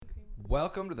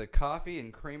Welcome to the Coffee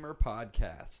and Creamer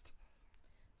podcast.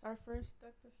 It's our first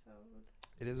episode.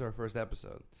 It is our first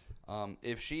episode.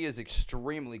 If she is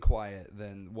extremely quiet,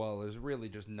 then, well, there's really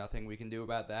just nothing we can do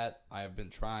about that. I have been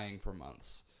trying for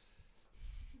months.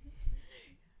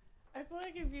 I feel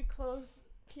like if you close...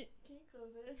 Can you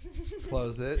close it?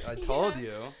 Close it? I told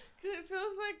you. Because it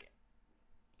feels like...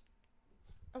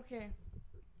 Okay.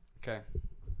 Okay.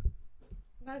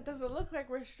 That doesn't look like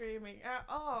we're streaming at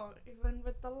all, even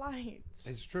with the lights.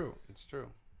 It's true. It's true.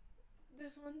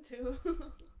 This one too.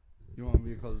 You want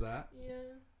me to close that?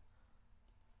 Yeah.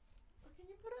 Oh, can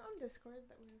you put it on Discord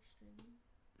that we're streaming?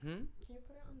 Hmm? Can you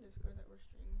put it on Discord that we're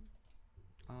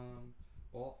streaming?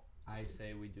 Well, I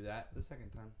say we do that the second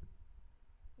time.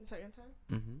 The second time?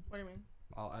 Mm-hmm. What do you mean?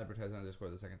 I'll advertise on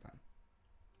Discord the second time.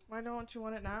 Why don't you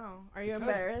want it now? Are you Because,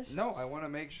 embarrassed? No, I want to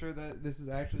make sure that this is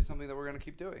actually something that we're going to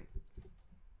keep doing.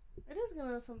 It is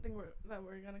gonna be something that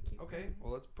we're gonna keep Okay, doing.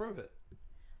 well, let's prove it.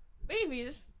 Baby,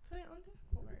 just put it on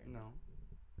Discord. No.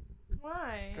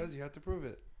 Why? Because you have to prove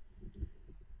it.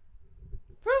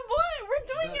 Prove what? We're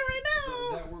doing it right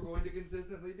now. That we're going to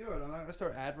consistently do it. I'm not going to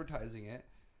start advertising it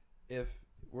if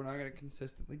we're not going to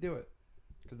consistently do it.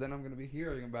 Because then I'm going to be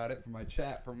hearing about it from my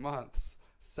chat for months.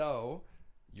 So,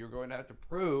 you're going to have to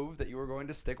prove that you are going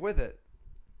to stick with it.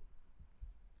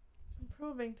 I'm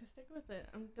proving to stick with it.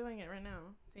 I'm doing it right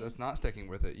now. See? That's not sticking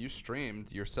with it. You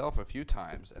streamed yourself a few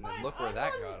times, and then Fine, look where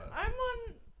that got us. I'm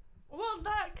on... Well,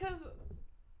 that, because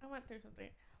I went through something.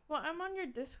 Well, I'm on your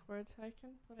Discord, so I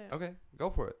can put it... Okay, go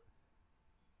for it.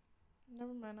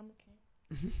 Never mind, I'm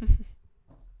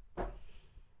okay.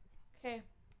 Okay.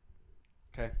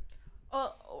 Okay.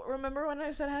 Oh, remember when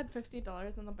I said I had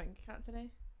 $50 in the bank account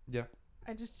today? Yeah.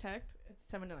 I just checked.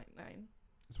 It's $7.99.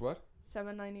 It's what?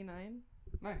 $7.99.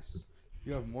 Nice.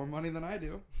 You have more money than I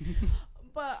do.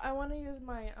 But I want to use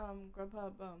my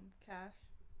Grubhub cash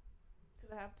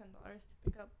because I have $10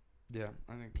 to pick up. Yeah,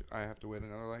 I think I have to wait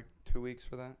another 2 weeks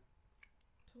for that.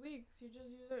 2 weeks? You just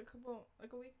used it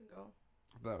a week ago.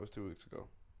 That was 2 weeks ago.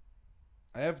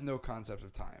 I have no concept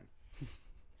of time.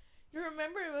 You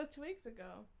remember it was 2 weeks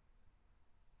ago.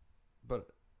 But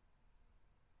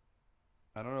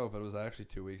I don't know if it was actually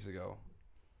 2 weeks ago.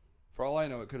 For all I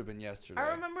know, it could have been yesterday. I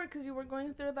remember because you were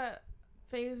going through that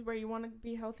phase where you want to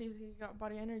be healthy, so you got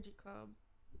Body Energy Club.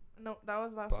 No, that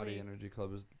was last week. Body Energy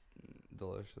Club is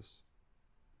delicious.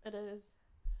 It is.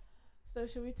 So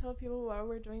should we tell people why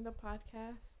we're doing the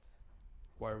podcast?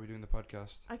 Why are we doing the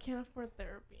podcast? I can't afford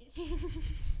therapy.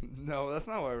 No, that's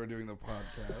not why we're doing the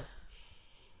podcast.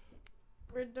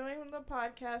 We're doing the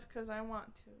podcast because I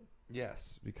want to.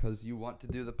 Yes, because you want to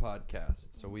do the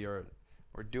podcast. So we're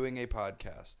doing a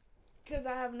podcast. Because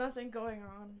I have nothing going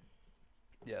on.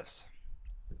 Yes.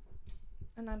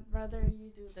 And I'd rather you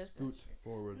do this. Scoot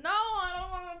forward. No, I don't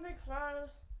want to be close.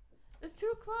 It's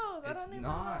too close. I don't even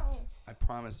not. know. I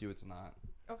promise you it's not.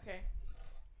 Okay.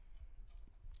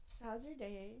 So how's your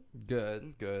day?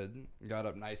 Good. Got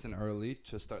up nice and early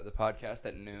to start the podcast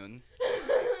at noon.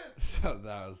 So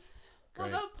that was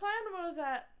great. Well, the plan was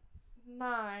at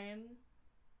 9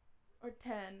 or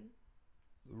 10.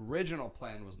 The original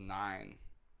plan was 9.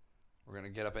 We're going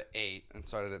to get up at 8 and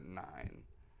start it at 9.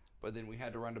 But then we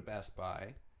had to run to Best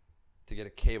Buy to get a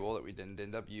cable that we didn't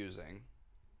end up using.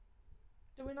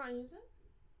 Did we not use it?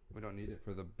 We don't need it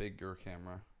for the bigger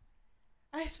camera.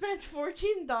 I spent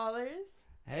 $14.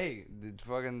 Hey, the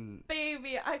fucking...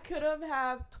 Baby, I could have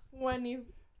had 20.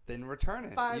 Then return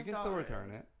it. You can still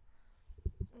return it.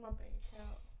 In my bank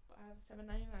account, but I have $7.99.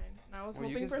 And I was Well,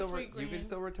 hoping for Sweet Green. you can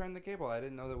still return the cable. I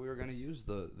didn't know that we were going to use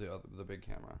the big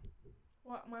camera.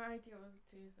 Well, my idea was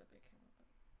to use the big camera.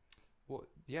 Well,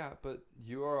 yeah, but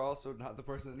you are also not the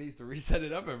person that needs to reset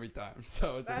it up every time,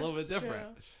 so it's a little bit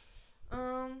different.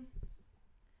 True.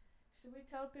 Should we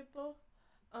tell people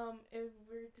if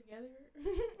we're together?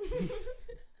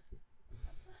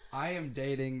 I am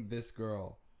dating this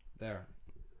girl. There.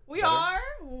 We Better? are?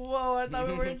 Whoa, I thought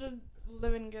we were just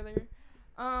living together.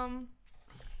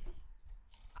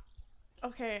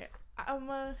 Okay,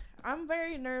 I'm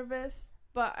very nervous,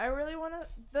 but I really want to...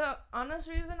 The honest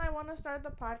reason I want to start the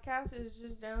podcast is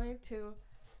just generally to...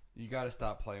 You got to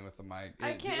stop playing with the mic.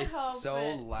 I can't it's help so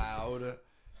it. loud.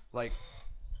 Like,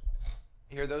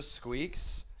 hear those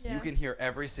squeaks? Yeah. You can hear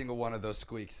every single one of those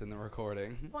squeaks in the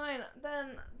recording. Fine,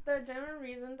 then the genuine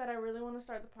reason that I really want to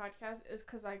start the podcast is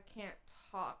because I can't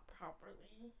talk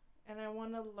properly. And I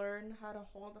want to learn how to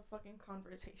hold a fucking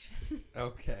conversation.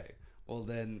 Okay. Well,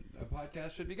 then a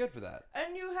podcast should be good for that.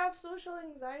 And you have social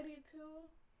anxiety too.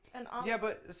 And Yeah,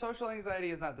 but social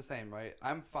anxiety is not the same, right?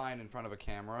 I'm fine in front of a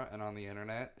camera and on the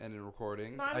internet and in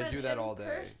recordings. I do that all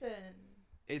day. Person.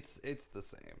 It's the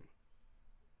same.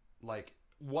 like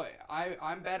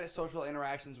I'm bad at social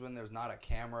interactions when there's not a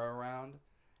camera around.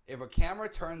 If a camera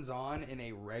turns on in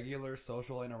a regular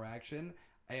social interaction,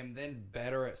 I am then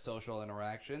better at social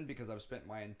interaction because I've spent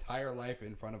my entire life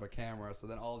in front of a camera. So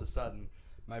then all of a sudden,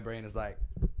 my brain is like,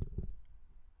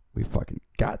 we fucking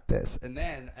got this. And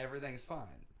then everything's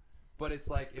fine. But it's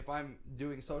like if I'm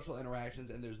doing social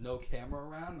interactions and there's no camera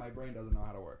around, my brain doesn't know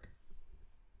how to work.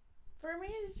 For me,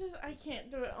 it's just I can't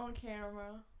do it on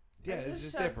camera. Yeah, it's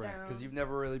just different because you've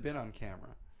never really been on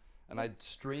camera. And I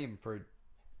stream for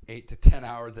 8 to 10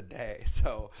 hours a day,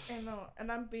 so. I know,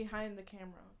 and I'm behind the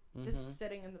camera. Just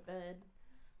sitting in the bed,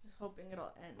 just hoping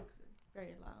it'll end because it's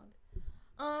very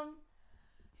loud.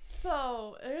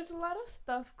 So there's a lot of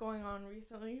stuff going on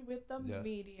recently with the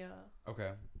media.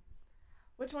 Okay.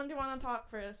 Which one do you want to talk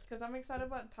first? Because I'm excited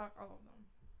about to talk all of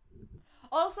them.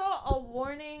 Also, a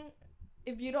warning: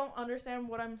 if you don't understand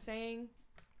what I'm saying,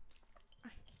 I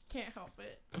can't help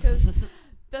it because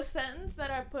the sentence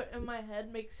that I put in my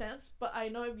head makes sense, but I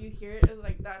know if you hear it, it's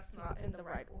like that's not in the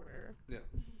right order. Yeah.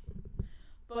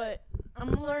 But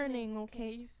I'm learning,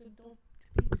 okay? So don't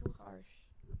be too harsh.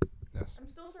 Yes. I'm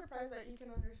still surprised that you can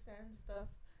understand stuff.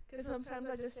 Because sometimes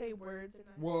I just say words and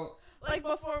Well. like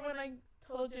before when I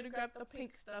told you to grab the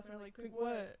pink stuff and like, pink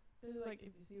what? It's like,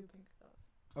 if you see the pink stuff.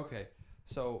 Okay.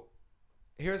 So,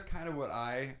 here's kind of what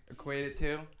I equate it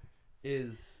to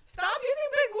is... Stop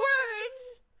using big words!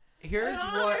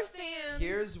 I don't understand.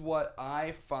 Here's what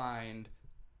I find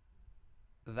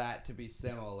that to be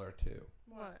similar to.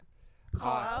 What?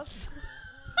 Call-outs?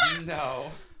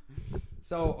 No.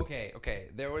 So, okay.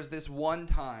 There was this one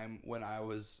time when I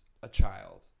was a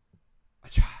child.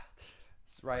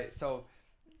 Right? So,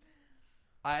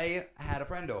 I had a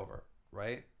friend over,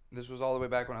 right? This was all the way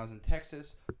back when I was in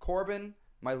Texas. Corbin,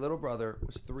 my little brother,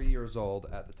 was 3 years old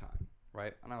at the time,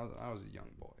 right? And I was a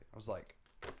young boy. I was like,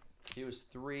 he was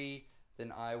 3,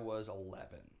 then I was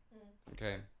 11.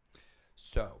 Okay?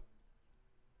 So,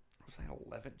 was I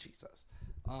 11? Jesus.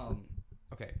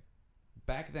 Okay.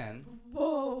 Back then,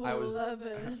 whoa,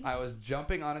 I was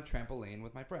jumping on a trampoline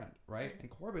with my friend, right? And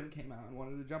Corbin came out and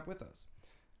wanted to jump with us.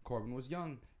 Corbin was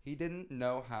young. He didn't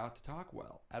know how to talk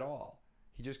well at all.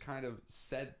 He just kind of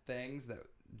said things that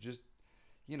just,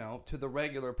 you know, to the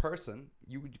regular person,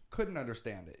 you couldn't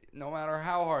understand it, no matter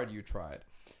how hard you tried.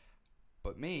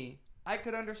 But me, I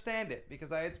could understand it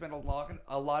because I had spent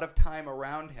a lot of time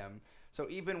around him. So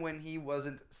even when he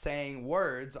wasn't saying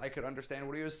words, I could understand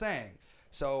what he was saying.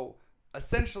 So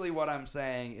essentially what I'm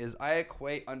saying is I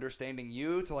equate understanding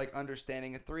you to like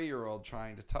understanding a 3-year-old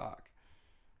trying to talk.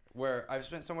 Where I've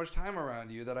spent so much time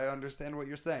around you that I understand what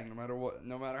you're saying,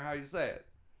 no matter how you say it.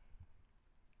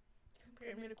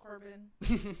 Compared me to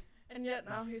Corbin. And yet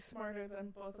now he's smarter than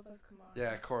both of us combined.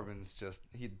 Yeah, Corbin's just,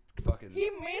 he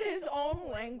made his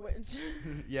own language.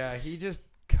 Yeah, he just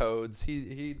codes.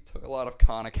 He took a lot of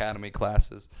Khan Academy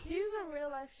classes. He's a real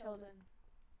life Sheldon.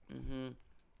 Mm-hmm.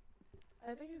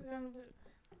 I think he's gonna be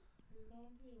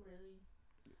really,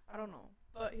 I don't know,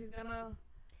 but he's gonna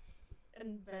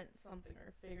invent something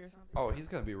or figure something Oh, out. he's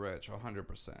gonna be rich,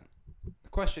 100%. The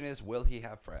question is, will he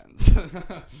have friends?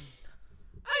 I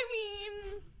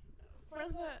mean,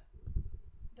 friends that,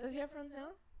 does he have friends now?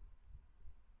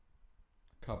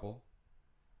 Couple.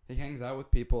 He hangs out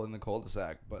with people in the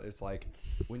cul-de-sac, but it's like,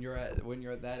 when you're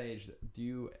at that age, do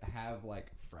you have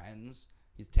like friends?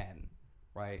 He's 10,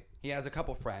 right? He has a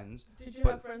couple friends. Did you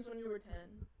have friends when you were 10?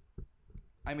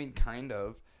 I mean, kind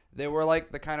of. They were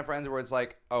like the kind of friends where it's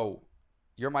like, oh,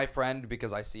 you're my friend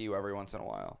because I see you every once in a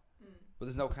while. But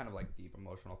there's no kind of like deep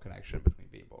emotional connection between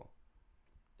people.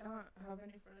 I don't have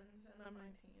any friends and I'm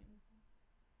 19.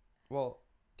 Well,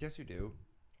 yes you do.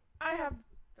 I have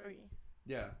 3.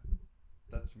 Yeah.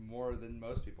 That's more than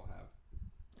most people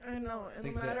have. I know. I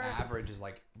think the average is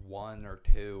like 1 or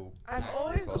 2. I've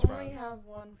always close only friends. have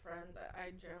one friend that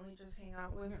I generally just hang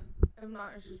out with. Yeah. If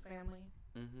not, it's just family.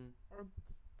 Mm-hmm. Or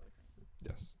boyfriend.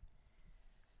 Yes.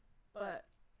 But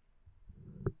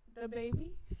the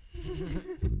baby?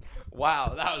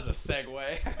 Wow, that was a segue.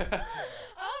 I don't know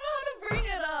how to bring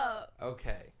it up.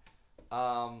 Okay.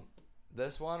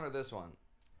 This one or this one?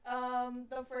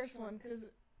 The first one, because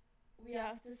we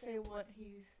have to say what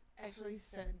he's actually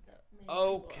said. That made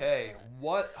people Okay, upset.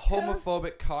 what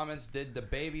homophobic comments did the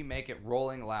baby make it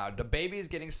rolling loud? The baby is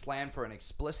getting slammed for an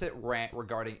explicit rant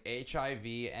regarding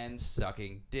HIV and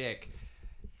sucking dick.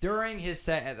 During his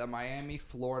set at the Miami,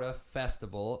 Florida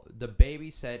festival, the baby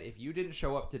said if you didn't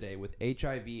show up today with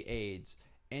HIV/AIDS,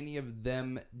 any of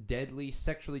them deadly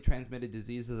sexually transmitted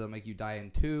diseases that'll make you die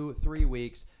in 2-3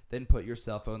 weeks, then put your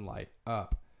cell phone light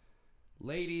up.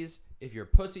 Ladies, if your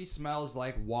pussy smells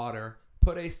like water,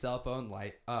 put a cell phone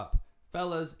light up.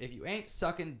 Fellas, if you ain't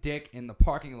sucking dick in the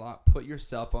parking lot, put your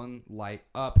cell phone light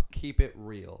up. Keep it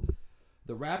real.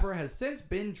 The rapper has since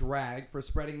been dragged for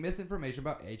spreading misinformation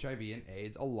about HIV and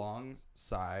AIDS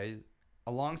alongside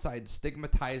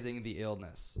stigmatizing the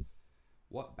illness.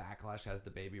 What backlash has the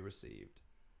baby received?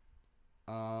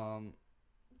 Hold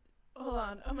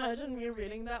on. Imagine me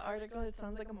reading that article. It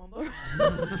sounds like a mumble.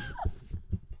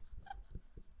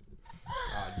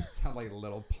 You sound like a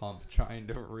little pump trying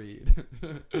to read.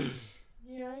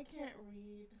 Yeah, I can't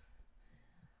read.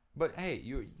 But hey,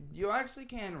 you actually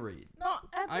can read. No,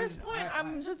 at this point,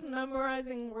 I'm just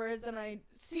memorizing words and I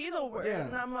see the word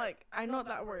and I'm like, I know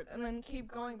that word, and then keep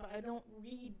going, but I don't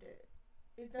read it.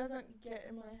 It doesn't get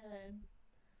in my head.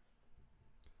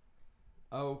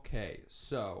 Okay,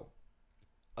 so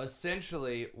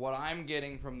essentially what I'm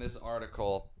getting from this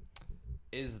article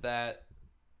is that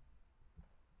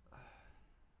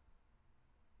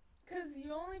because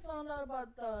you only found out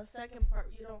about the second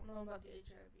part, you don't know about the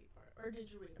HIV part, or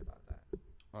did you read about that?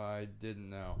 I didn't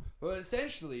know. But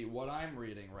essentially what I'm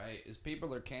reading, right, is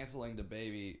people are canceling the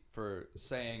baby for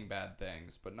saying bad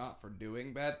things, but not for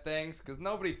doing bad things, because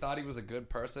nobody thought he was a good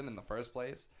person in the first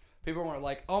place. People weren't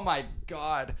like, oh my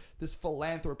god, this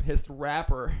philanthropist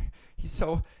rapper, he's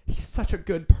such a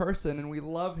good person and we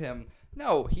love him.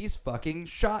 No, he's fucking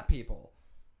shot people.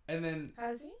 And then...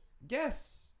 Has he?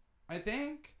 Yes, I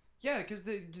think. Yeah, because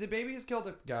the baby has killed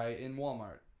a guy in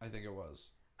Walmart, I think it was.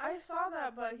 I saw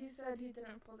that, but he said he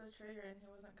didn't pull the trigger and he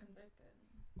wasn't convicted.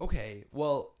 Okay,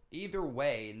 well, either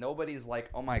way, nobody's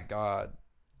like, oh my god,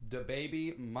 the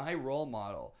baby, my role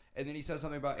model. And then he says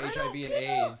something about HIV and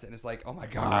AIDS, and it's like, oh my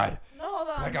god. No, hold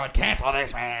on. Oh my god, cancel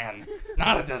this man.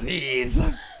 Not a disease.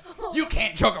 You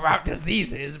can't joke about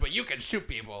diseases, but you can shoot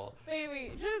people.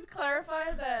 Baby, just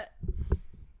clarify that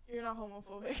you're not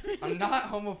homophobic. I'm not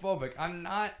homophobic. I'm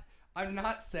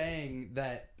not saying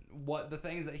that what the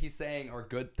things that he's saying are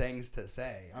good things to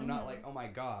say. I'm not like, oh my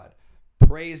god,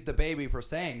 praise the baby for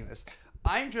saying this.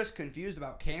 I'm just confused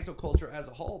about cancel culture as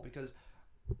a whole, because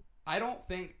I don't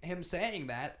think him saying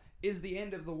that is the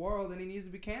end of the world and he needs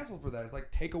to be canceled for that. It's like,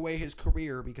 take away his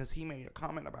career because he made a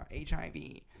comment about HIV.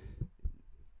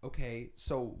 Okay,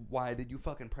 so why did you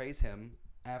fucking praise him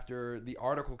after the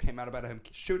article came out about him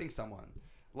shooting someone?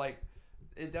 Like,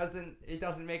 it doesn't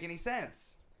make any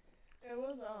sense. It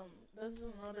was this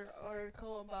is another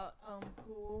article about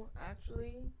who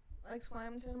actually like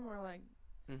slammed him or like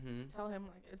tell him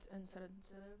like it's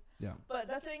insensitive. Yeah. But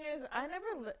the thing is, I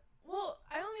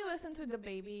only listen to the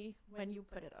baby when you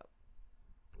put it up.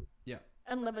 Yeah.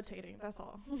 And levitating, that's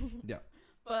all. Yeah.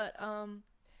 But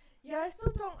yeah, I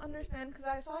still don't understand because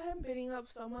I saw him beating up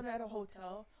someone at a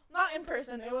hotel. Not in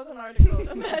person, it was an article.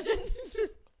 Imagine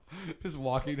just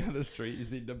walking down the street, you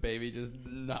see the baby just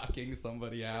knocking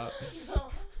somebody out. No,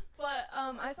 but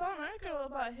I saw an article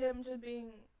about him just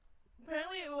being.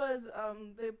 Apparently, it was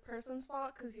the person's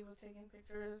fault because he was taking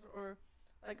pictures or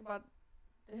like about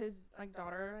his like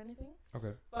daughter or anything.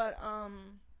 Okay. But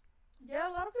yeah,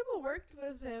 a lot of people worked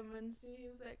with him and he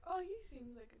was like, oh, he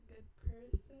seems like a good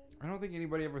person. I don't think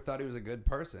anybody ever thought he was a good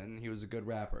person. He was a good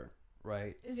rapper,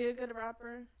 right? Is he a good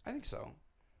rapper? I think so.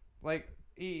 Like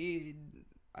he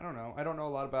I don't know. I don't know a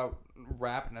lot about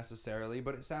rap necessarily,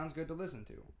 but it sounds good to listen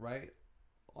to, right?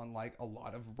 Unlike a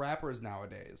lot of rappers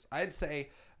nowadays. I'd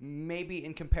say maybe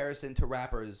in comparison to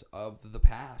rappers of the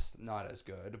past, not as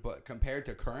good, but compared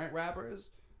to current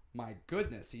rappers, my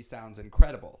goodness, he sounds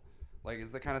incredible. Like,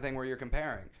 it's the kind of thing where you're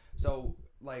comparing. So,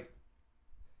 like,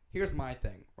 here's my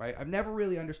thing, right? I've never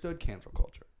really understood cancel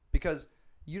culture because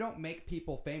you don't make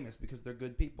people famous because they're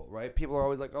good people, right? People are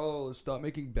always like, oh, stop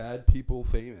making bad people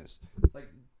famous. It's like,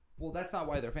 well, that's not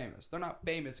why they're famous. They're not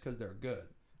famous because they're good,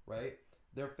 right?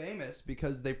 They're famous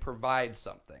because they provide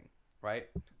something, right?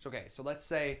 So, okay, so let's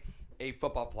say a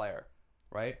football player,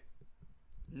 right?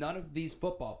 None of these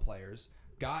football players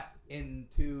got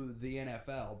into the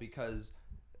NFL because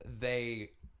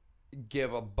they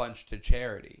give a bunch to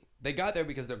charity. They got there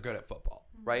because they're good at football,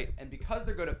 right? And because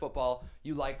they're good at football,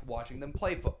 you like watching them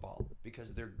play football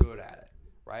because they're good at it,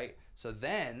 right? So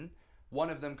then one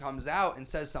of them comes out and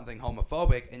says something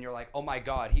homophobic and you're like, oh my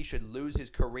God, he should lose his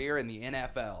career in the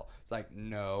NFL. It's like,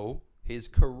 no, his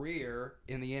career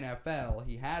in the NFL,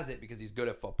 he has it because he's good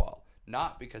at football,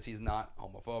 not because he's not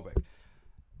homophobic.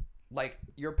 Like,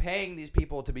 you're paying these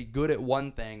people to be good at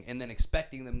one thing and then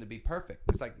expecting them to be perfect.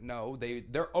 It's like, no,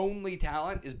 their only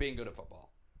talent is being good at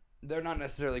football. They're not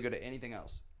necessarily good at anything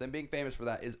else. Them being famous for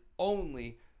that is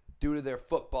only due to their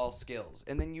football skills.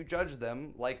 And then you judge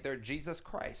them like they're Jesus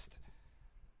Christ.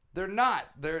 They're not.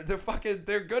 They're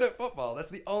good at football. That's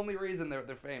the only reason they're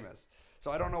famous.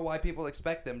 So I don't know why people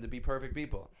expect them to be perfect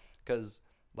people. Because,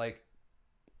 like,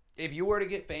 if you were to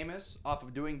get famous off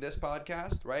of doing this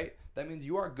podcast, right, that means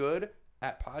you are good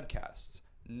at podcasts.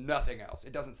 Nothing else.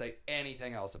 It doesn't say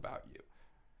anything else about you,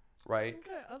 right? I'm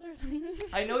good at other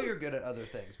things. I know you're good at other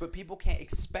things, but people can't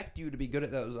expect you to be good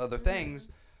at those other things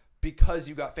because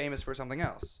you got famous for something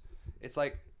else. It's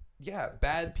like, yeah,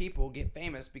 bad people get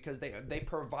famous because they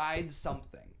provide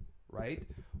something, right?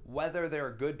 Whether they're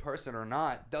a good person or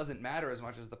not doesn't matter as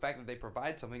much as the fact that they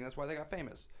provide something. That's why they got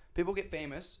famous. People get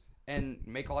famous and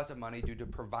make lots of money due to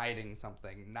providing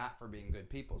something, not for being good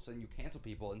people. So then you cancel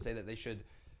people and say that they should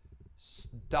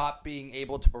stop being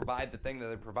able to provide the thing that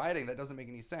they're providing. That doesn't make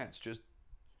any sense. Just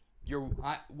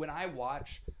when I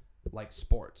watch like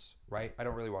sports, right? I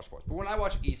don't really watch sports, but when I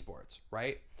watch esports,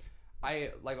 right?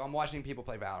 I'm watching people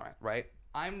play Valorant, right?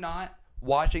 I'm not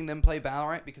watching them play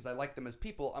Valorant because I like them as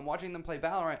people. I'm watching them play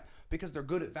Valorant because they're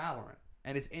good at Valorant.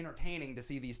 And it's entertaining to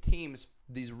see these teams,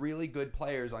 these really good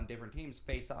players on different teams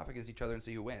face off against each other and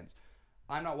see who wins.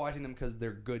 I'm not watching them because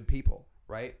they're good people,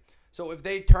 right? So if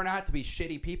they turn out to be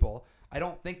shitty people, I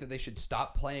don't think that they should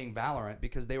stop playing Valorant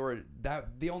because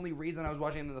the only reason I was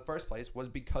watching them in the first place was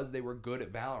because they were good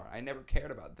at Valorant. I never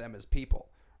cared about them as people,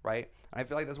 right? And I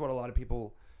feel like that's what a lot of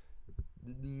people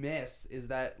miss, is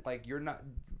that like you're not,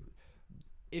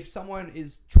 if someone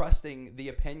is trusting the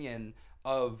opinion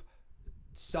of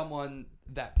someone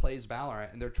that plays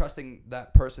Valorant and they're trusting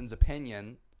that person's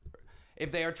opinion,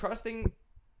 if they are trusting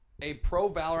a pro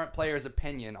Valorant player's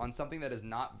opinion on something that is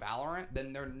not Valorant,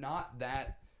 then they're not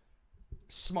that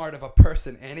smart of a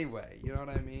person anyway. You know what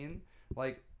I mean?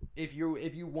 Like if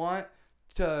you want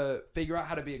to figure out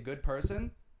how to be a good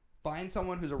person, find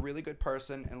someone who's a really good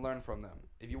person and learn from them.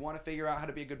 If you want to figure out how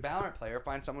to be a good Valorant player,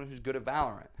 find someone who's good at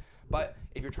Valorant. But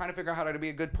if you're trying to figure out how to be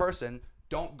a good person,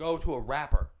 don't go to a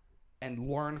rapper and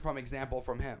learn from example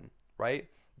from him, right?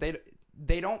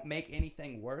 They don't make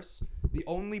anything worse. The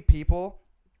only people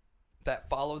that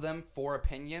follow them for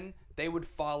opinion, they would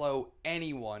follow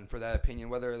anyone for that opinion,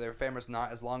 whether they're famous or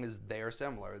not, as long as they are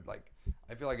similar. Like,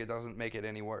 I feel like it doesn't make it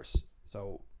any worse.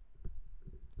 So,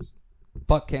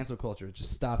 fuck cancel culture.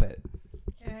 Just stop it.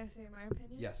 Can I say my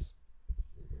opinion? Yes.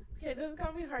 Okay, this is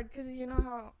gonna be hard because you know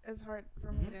how it's hard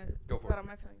for me to put out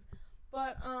my feelings.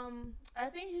 But I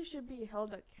think he should be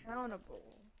held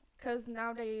accountable because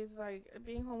nowadays, like,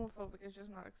 being homophobic is just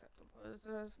not acceptable. It's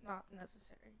just not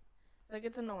necessary. Like,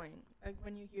 it's annoying. Like,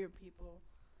 when you hear people,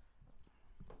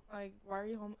 like, why are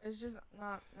you homo? It's just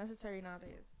not necessary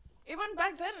nowadays. Even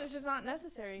back then, it's just not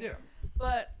necessary. Yeah.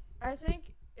 But I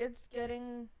think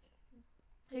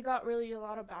he got really a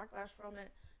lot of backlash from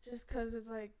it just because it's,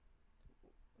 like,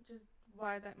 just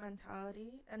why that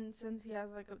mentality. And since he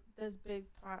has, like, this big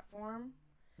platform,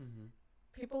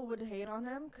 people would hate on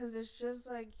him because it's just,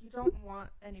 like, you don't want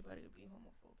anybody to be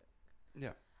homophobic.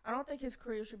 Yeah. I don't think his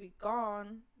career should be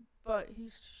gone, but he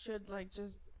should, like,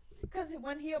 just... Because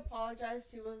when he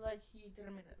apologized, he was like, he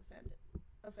didn't mean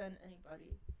to offend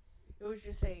anybody. It was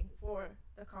just saying, for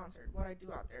the concert. What I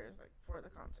do out there is, like, for the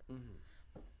concert.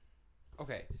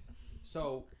 Okay.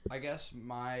 So, I guess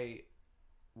my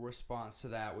response to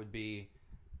that would be,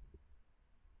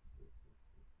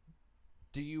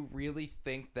 do you really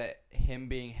think that him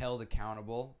being held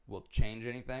accountable will change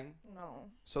anything? No.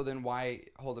 So then why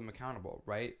hold him accountable,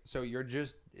 right? So you're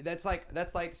just, that's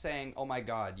like saying, oh my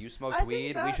God, you smoked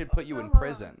weed, we should put you in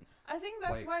prison. I think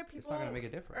that's like, why people it's not gonna make a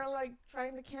difference. are, like,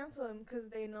 trying to cancel him because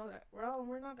they know that, well,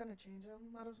 we're not going to change him.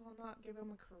 Might as well not give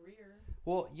him a career.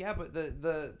 Well, yeah, but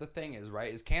the thing is,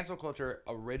 right, is cancel culture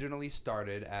originally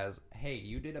started as, hey,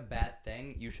 you did a bad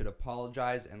thing, you should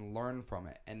apologize and learn from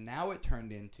it. And now it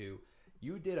turned into,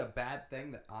 you did a bad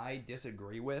thing that I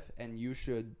disagree with and you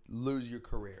should lose your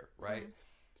career, right?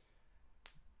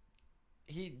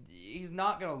 He's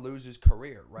not going to lose his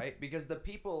career, right? Because the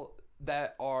people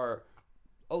that are,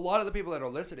 a lot of the people that are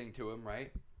listening to him,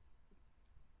 right,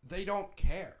 they don't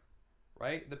care,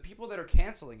 right? The people that are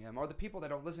canceling him are the people that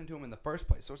don't listen to him in the first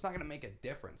place. So it's not going to make a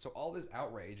difference. So all this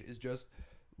outrage is just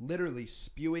literally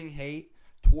spewing hate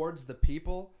towards the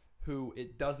people who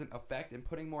it doesn't affect and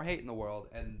putting more hate in the world.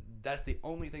 And that's the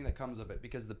only thing that comes of it,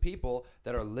 because the people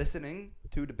that are listening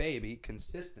to DaBaby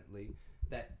consistently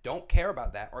that don't care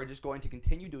about that are just going to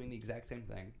continue doing the exact same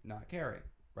thing, not caring,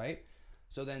 right?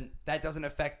 So then that doesn't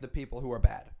affect the people who are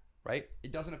bad, right?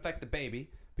 It doesn't affect DaBaby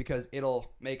because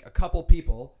it'll make a couple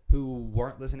people who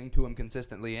weren't listening to him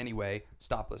consistently anyway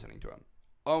stop listening to him.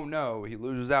 Oh no, he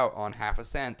loses out on half a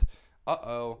cent.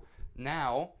 Uh-oh.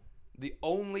 Now, the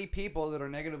only people that are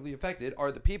negatively affected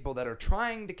are the people that are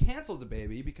trying to cancel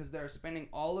DaBaby because they're spending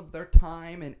all of their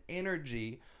time and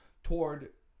energy toward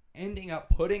ending up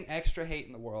putting extra hate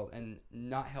in the world and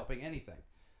not helping anything.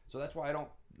 So that's why I don't,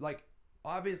 like,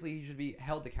 obviously he should be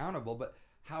held accountable, but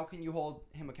how can you hold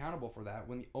him accountable for that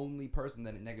when the only person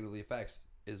that it negatively affects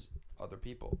is other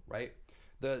people, right?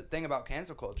 The thing about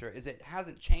cancel culture is it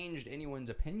hasn't changed anyone's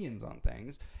opinions on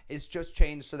things. It's just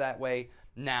changed so that way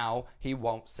now he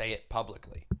won't say it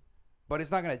publicly. But it's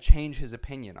not going to change his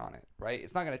opinion on it, right?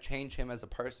 It's not going to change him as a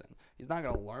person. He's not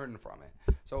going to learn from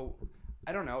it. So,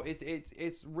 I don't know.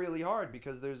 It's really hard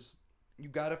because you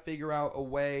got to figure out a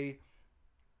way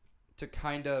to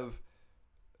kind of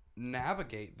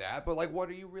navigate that. But, like, what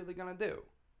are you really going to do,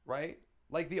 right?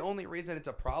 Like, the only reason it's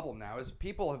a problem now is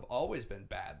people have always been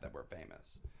bad that were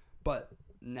famous. But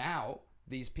now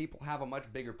these people have a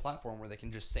much bigger platform where they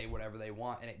can just say whatever they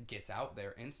want and it gets out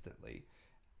there instantly.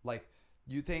 Like,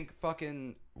 you think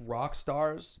fucking rock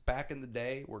stars back in the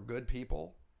day were good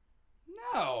people?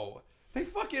 No. They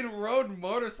fucking rode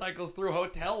motorcycles through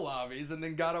hotel lobbies and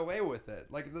then got away with it.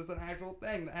 Like, there's an actual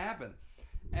thing that happened.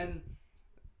 And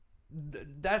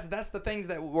that's the things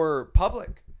that were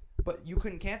public. But you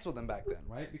couldn't cancel them back then,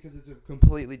 right? Because it's a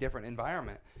completely different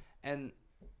environment. And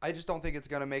I just don't think it's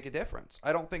going to make a difference.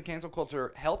 I don't think cancel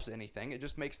culture helps anything. It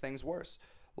just makes things worse.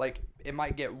 Like, it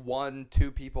might get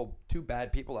two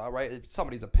bad people out, right? If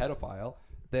somebody's a pedophile,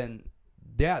 then,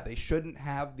 yeah, they shouldn't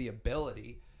have the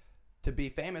ability to be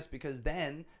famous because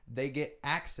then they get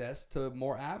access to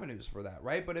more avenues for that,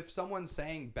 right? But if someone's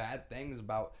saying bad things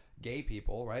about gay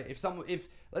people, right? If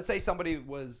let's say somebody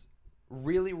was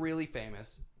really, really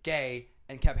famous, gay,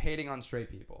 and kept hating on straight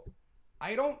people,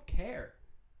 I don't care,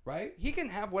 right? He can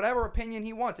have whatever opinion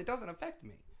he wants. It doesn't affect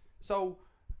me. So,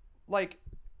 like,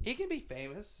 he can be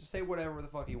famous, say whatever the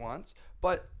fuck he wants,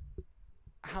 but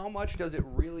how much does it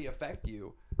really affect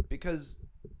you? Because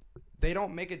they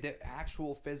don't make an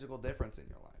actual physical difference in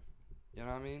your life. You know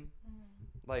what I mean?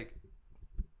 Like,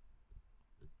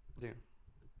 dude,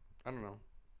 I don't know.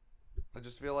 I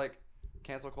just feel like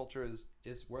cancel culture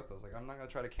is worthless. Like, I'm not going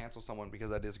to try to cancel someone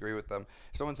because I disagree with them.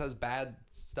 If someone says bad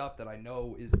stuff that I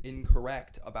know is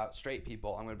incorrect about straight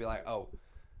people, I'm going to be like, oh,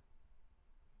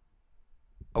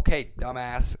 okay,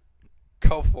 dumbass,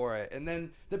 go for it. And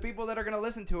then the people that are going to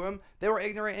listen to him, they were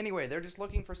ignorant anyway. They're just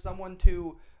looking for someone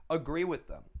to agree with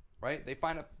them, right? They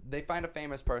find a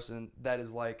famous person that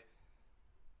is like,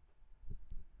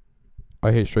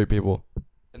 I hate straight people.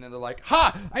 And then they're like,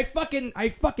 ha! I fucking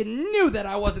knew that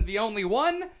I wasn't the only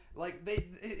one. Like,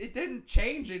 it didn't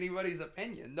change anybody's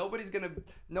opinion. Nobody's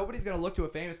gonna look to a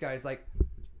famous guy. He's like,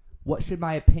 what should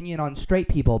my opinion on straight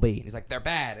people be? And he's like, they're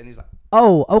bad. And he's like,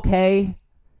 oh, okay.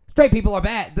 Straight people are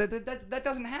bad. That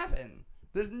doesn't happen.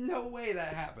 There's no way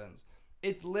that happens.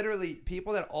 It's literally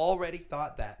people that already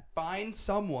thought that. Find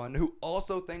someone who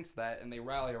also thinks that, and they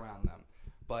rally around them.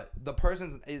 But the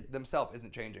person themselves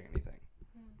isn't changing anything.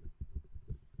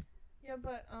 Yeah,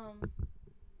 but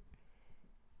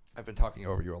I've been talking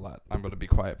over you a lot. I'm going to be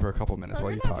quiet for a couple minutes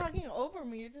while you talk. You're not talking over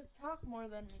me. You just talk more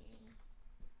than me.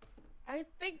 I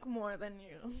think more than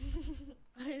you.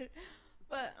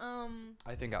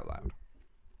 I think out loud.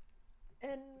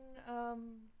 And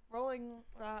Rolling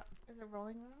Loud. Is it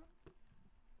Rolling Loud?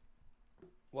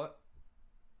 What?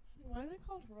 Why is it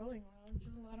called Rolling Loud?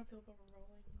 Just a lot of people are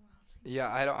rolling loud.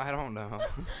 Yeah, I don't know.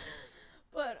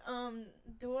 But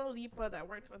Dua Lipa that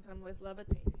works with him with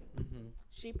Levitating,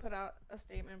 she put out a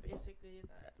statement basically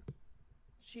that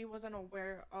she wasn't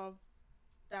aware of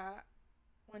that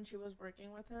when she was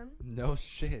working with him. No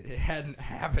shit, it hadn't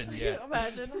happened yet. Can you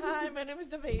imagine? Hi, my name is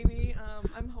DaBaby.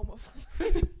 I'm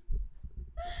homophobic.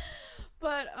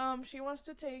 But she wants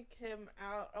to take him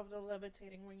out of the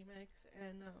Levitating remix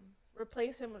and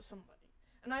replace him with somebody.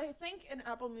 And I think in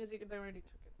Apple Music they already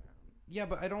took it down. Yeah,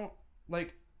 but I don't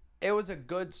like. It was a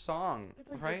good song,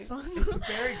 It's a right? good song. It's a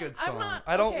very good song.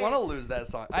 I don't okay. want to lose that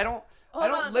song. I don't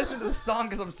listen to the song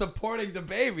because I'm supporting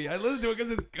DaBaby. I listen to it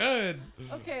because it's good.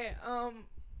 Okay,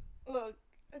 look,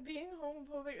 being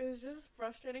homophobic is just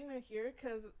frustrating to hear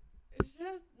because it's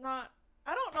just not.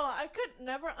 I don't know. I could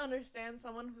never understand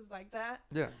someone who's like that.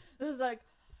 Yeah. Who's like,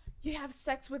 you have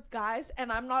sex with guys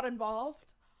and I'm not involved.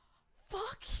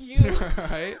 Fuck you.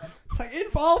 Right? Like,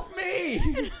 involve me.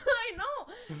 I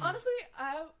know. Honestly,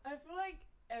 I feel like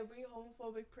every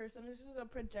homophobic person is just a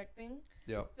projecting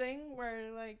thing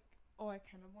where like, oh, I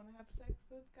kind of want to have sex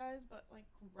with guys, but like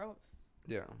gross.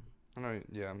 Yeah. I know.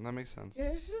 Yeah, that makes sense. Yeah,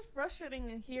 it's just frustrating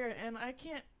to hear, and I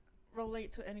can't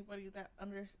relate to anybody that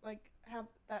have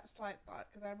that slight thought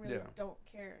because I really don't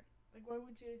care. Like, why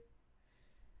would you?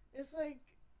 It's like,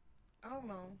 I don't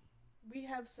know. We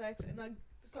have sex, and like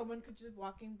someone could just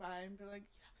walking by and be like,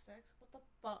 "You have sex? What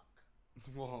the fuck?"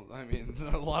 Well, I mean,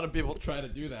 a lot of people try to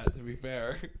do that. To be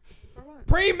fair. For what?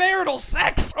 Premarital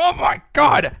sex. Oh my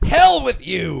God! Hell with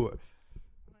you.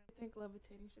 think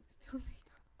levitating should still be.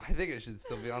 I think it should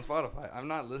still be on Spotify. I'm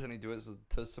not listening to it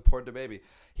to support the baby.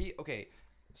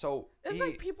 It's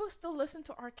like people still listen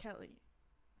to R. Kelly.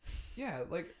 Yeah,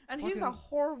 like. And he's a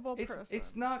horrible person.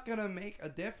 It's not gonna make a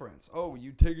difference. Oh,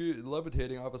 you take it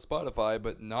levitating off of Spotify,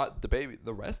 but not the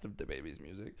rest of the baby's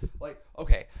music. Like,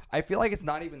 okay, I feel like it's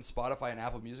not even Spotify and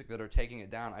Apple Music that are taking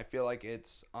it down. I feel like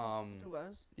it's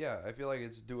yeah, I feel like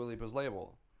it's Dua Lipa's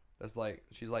label. That's like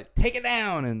she's like take it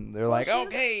down, and they're like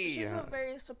okay. She's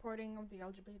very supporting of the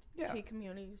LGBT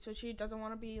community, so she doesn't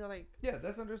want to be like. Yeah,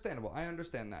 that's understandable. I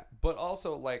understand that, but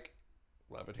also like,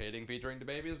 levitating featuring the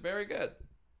baby is very good.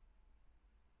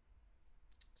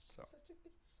 So. Such a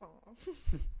good song.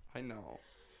 I know.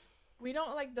 We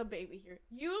don't like the baby here.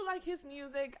 You like his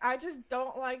music. I just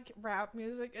don't like rap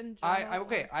music in general.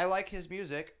 I like his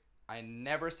music. I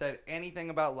never said anything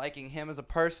about liking him as a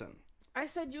person. I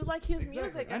said you like his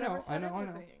music. I know.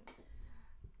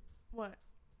 What?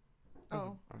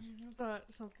 Oh, I thought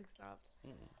something stopped.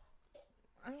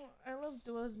 I love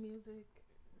Dua's music.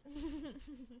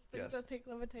 Things that take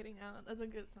levitating out. That's a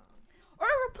good song. Or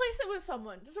replace it with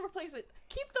someone. Just replace it.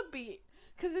 Keep the beat.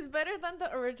 Because it's better than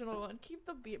the original one. Keep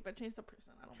the beat, but change the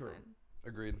person. I don't mind.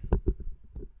 Agreed.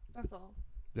 That's all.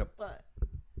 Yep. But,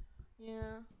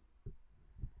 yeah.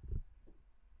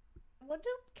 What do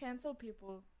cancel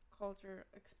people culture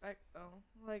expect, though?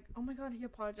 Like, oh my god, he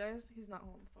apologized. He's not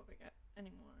homophobic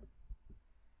anymore.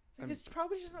 Like, he's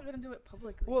probably just not going to do it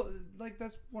publicly. Well, like,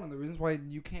 that's one of the reasons why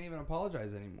you can't even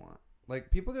apologize anymore.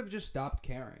 Like, people have just stopped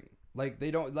caring. Like,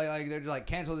 they don't, like they're just like,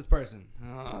 cancel this person.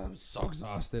 Oh, I'm so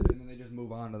exhausted. And then they just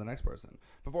move on to the next person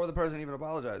before the person even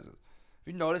apologizes. Have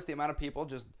you noticed the amount of people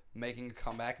just making a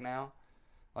comeback now?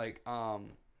 Like,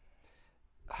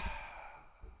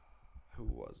 who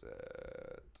was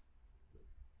it?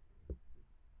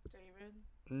 David?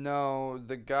 No,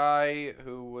 the guy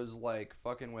who was, like,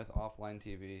 fucking with offline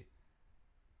TV.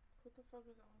 What the fuck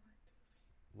is offline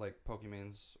TV? Like,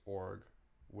 Pokemon's org.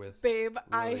 With Babe,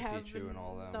 Lily I have Pichu and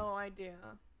all them. no idea.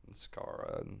 And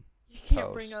Scara and You can't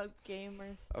Toast. bring up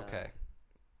gamer stuff. Okay.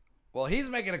 Well, he's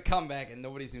making a comeback and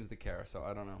nobody seems to care, so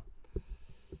I don't know.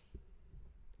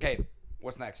 Okay,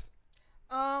 what's next?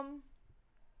 Hmm.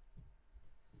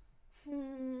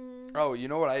 Oh, you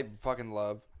know what I fucking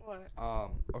love? What?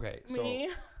 Okay, so Me?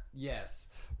 yes.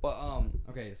 But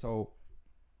okay, so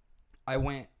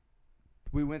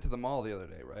we went to the mall the other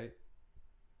day, right?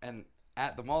 And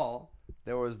at the mall,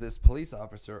 there was this police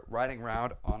officer riding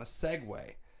around on a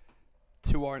Segway.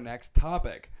 To our next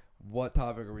topic. What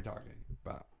topic are we talking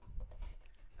about?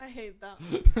 I hate that.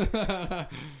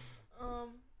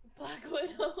 Black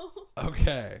Widow.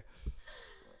 Okay.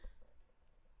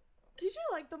 Did you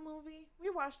like the movie?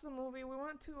 We watched the movie. We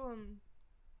went to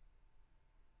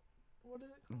what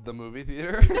is it called? The movie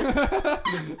theater? No, I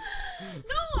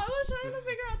was trying to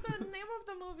figure out the name of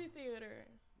the movie theater.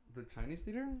 The Chinese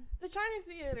theater? The Chinese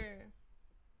theater.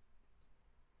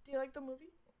 Do you like the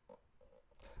movie?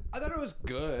 I thought it was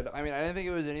good. I mean, I didn't think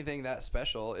it was anything that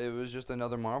special. It was just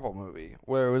another Marvel movie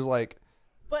where it was like,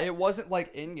 But it wasn't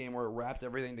like Endgame where it wrapped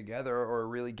everything together or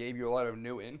really gave you a lot of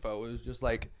new info. It was just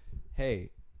like,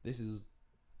 hey, this is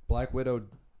Black Widow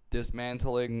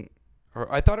dismantling. Or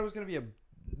I thought it was gonna be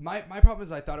my problem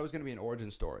is I thought it was gonna be an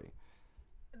origin story.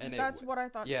 And that's what I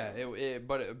thought. Yeah, too.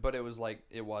 but it was like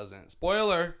it wasn't.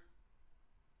 Spoiler.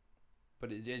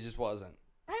 But it just wasn't.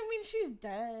 I mean, she's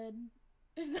dead.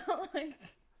 It's not like.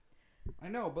 I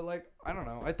know, but like I don't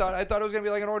know. I thought it was gonna be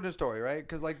like an origin story, right?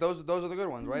 Because like those are the good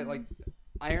ones, right? Like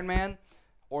Iron Man,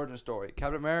 origin story.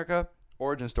 Captain America,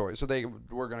 origin story. So they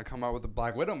were gonna come out with the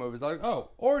Black Widow movies, like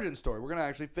origin story. We're gonna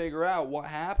actually figure out what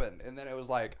happened, and then it was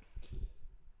like,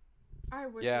 I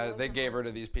wish. yeah, they gave her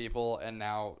to these people, and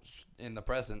now in the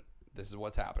present, this is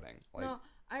what's happening. Like, no,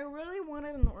 I really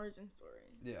wanted an origin story.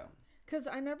 Yeah. Because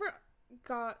I never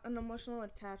got an emotional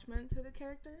attachment to the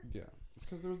character. Yeah. It's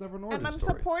because there was never an origin story. And I'm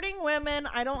supporting women.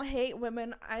 I don't hate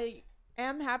women. I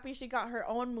am happy she got her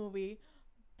own movie.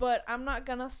 But I'm not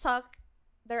going to suck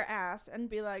their ass and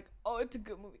be like, oh, it's a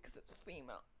good movie because it's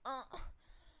female.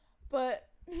 But,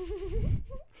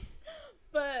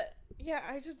 but, yeah,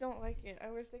 I just don't like it. I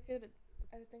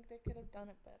think they could have done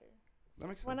it better. That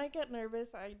makes sense. When I get nervous,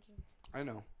 I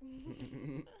know.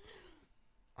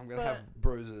 I'm going to have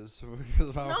bruises because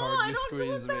of how hard you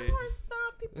squeeze me.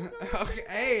 Stop. People okay,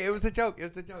 hey, it was a joke.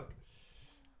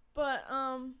 But,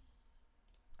 I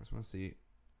just want to see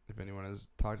if anyone has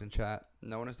talked in chat.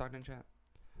 No one has talked in chat.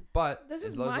 But this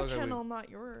is my channel, not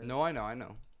yours. No, I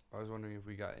know. I was wondering if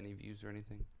we got any views or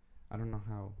anything. I don't know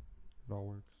how it all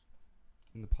works.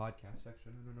 In the podcast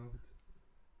section, I don't know if it's...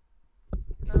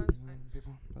 No, it's fine.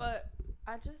 People, but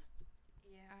I just...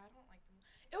 Yeah, I don't like them.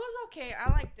 It was okay. I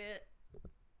liked it,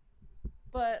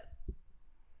 but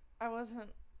I wasn't.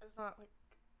 It's not like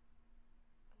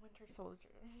Winter Soldier.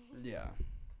 Yeah.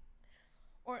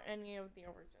 Or any of the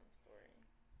origin story.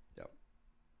 Yep.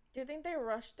 Do you think they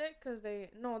rushed it? Cause they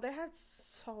had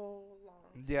so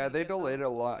long. Yeah, they delayed it a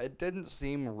lot. It didn't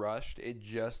seem rushed. It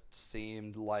just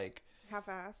seemed like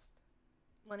half-assed,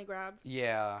 money grab.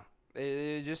 Yeah,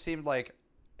 it just seemed like,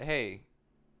 hey,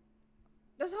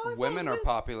 That's how women are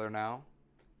popular now.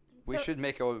 We should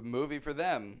make a movie for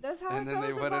them. That's how and I then felt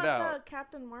they put about it out. the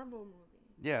Captain Marvel movie.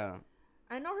 Yeah.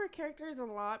 I know her character is a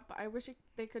lot, but I wish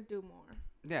they could do more.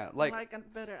 Yeah, like a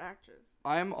better actress.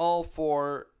 I'm all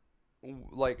for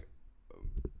like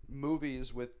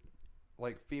movies with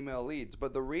like female leads,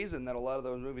 but the reason that a lot of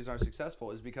those movies aren't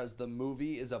successful is because the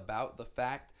movie is about the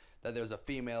fact that there's a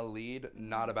female lead,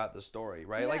 not about the story,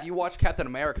 right? Yeah. Like you watch Captain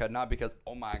America not because,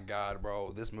 oh my god,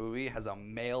 bro, this movie has a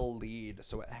male lead,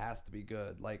 so it has to be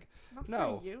good. Like, Not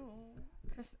no. for you.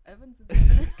 Chris Evans is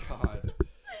in it. God.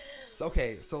 It's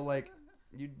okay. So like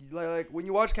you like when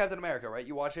you watch Captain America, right?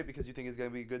 You watch it because you think it's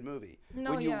gonna be a good movie.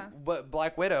 No, yeah. But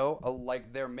Black Widow,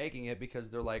 like they're making it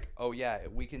because they're like, oh yeah,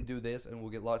 we can do this and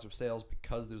we'll get lots of sales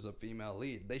because there's a female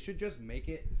lead. They should just make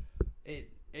it.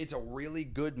 It's a really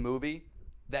good movie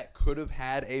that could have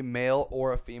had a male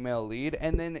or a female lead,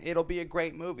 and then it'll be a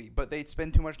great movie. But they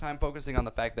spend too much time focusing on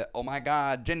the fact that, oh my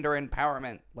god, gender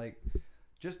empowerment. Like,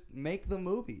 just make the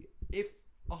movie. If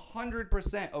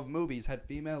 100% of movies had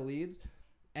female leads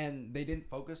and they didn't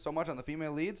focus so much on the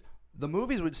female leads, the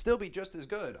movies would still be just as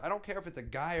good. I don't care if it's a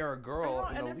guy or a girl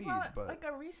in the lead. Not but like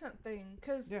a recent thing,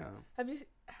 because yeah. have you seen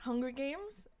Hunger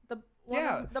Games?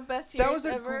 Yeah, one of the best series that was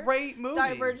a ever. great movie.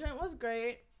 Divergent was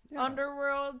great. Yeah.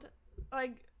 Underworld,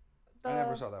 like I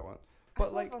never saw that one,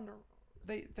 but like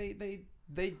they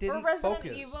didn't or Resident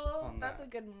focus Evil. on That's that. a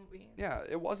good movie. Yeah,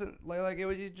 it wasn't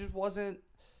it just wasn't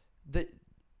the.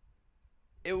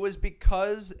 It was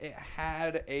because it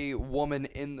had a woman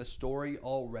in the story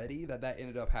already that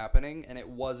ended up happening, and it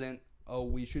wasn't, oh,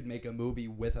 we should make a movie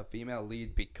with a female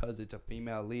lead because it's a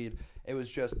female lead. It was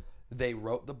just they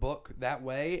wrote the book that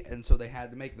way, and so they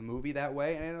had to make the movie that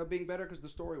way, and it ended up being better because the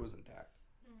story was intact.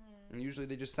 Mm-hmm. And usually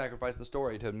they just sacrifice the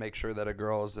story to make sure that a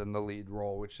girl is in the lead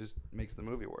role, which just makes the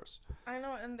movie worse. I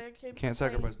know, and they can't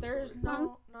sacrifice the there's story.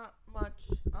 not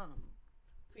much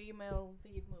female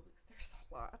lead movies. There's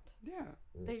a lot. Yeah.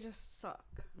 They just suck.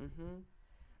 Mm-hmm.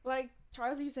 Like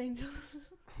Charlie's Angels.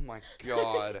 Oh my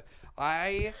god.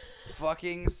 I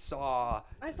fucking saw.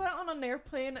 I saw it on an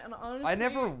airplane, and honestly, I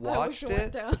never watched went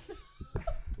it. down.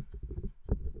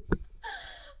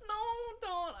 No,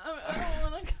 don't. I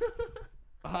don't want to.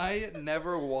 I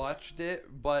never watched it,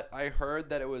 but I heard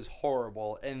that it was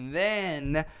horrible. And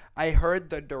then I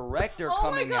heard the director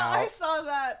coming out. Oh my god, I out. saw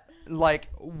that. Like,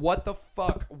 what the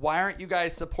fuck? Why aren't you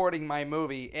guys supporting my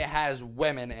movie? It has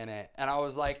women in it. And I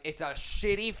was like, it's a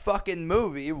shitty fucking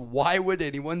movie. Why would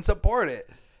anyone support it?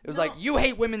 It was like, you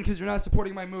hate women because you're not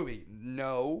supporting my movie.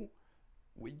 No.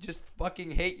 We just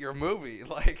fucking hate your movie.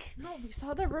 Like, no, we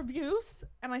saw the reviews,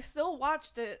 and I still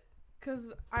watched it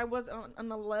because I was on an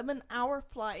 11-hour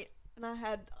flight, and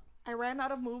I ran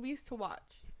out of movies to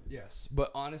watch. yes.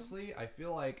 But honestly, I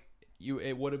feel like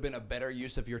it would have been a better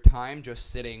use of your time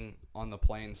just sitting on the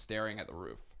plane staring at the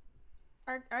roof.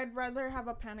 I'd rather have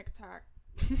a panic attack.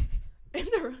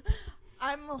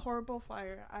 I'm a horrible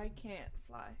flyer. I can't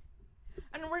fly.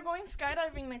 And we're going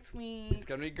skydiving next week. It's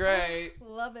gonna be great.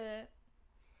 Love it.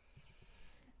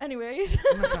 Anyways.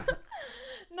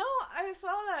 No, I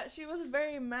saw that she was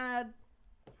very mad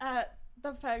at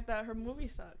the fact that her movie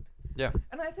sucked. Yeah.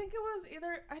 And I think it was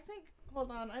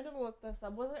hold on, I didn't look this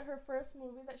up. Was it her first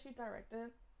movie that she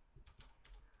directed?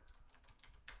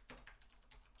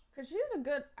 Because she's a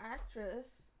good actress.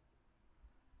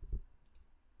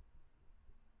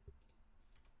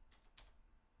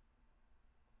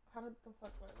 How did the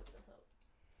fuck do I look this up?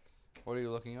 What are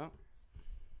you looking up?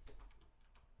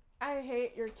 I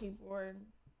hate your keyboard.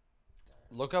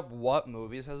 Look up what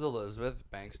movies has Elizabeth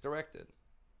Banks directed.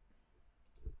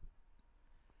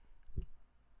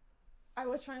 I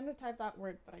was trying to type that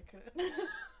word, but I couldn't.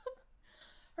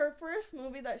 Her first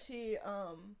movie that she,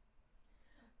 her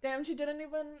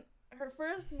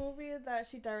first movie that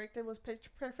she directed was Pitch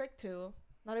Perfect 2.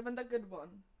 Not even the good one.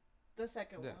 The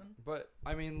second one. But,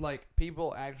 I mean, like,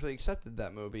 people actually accepted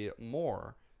that movie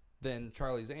more than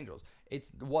Charlie's Angels.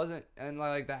 It wasn't, and,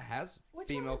 like, that has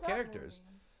female characters.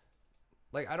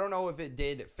 Like, I don't know if it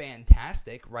did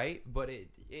fantastic, right? But it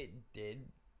did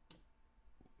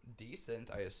decent,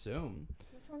 I assume.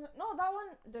 Which one? No, that one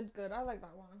did good. I like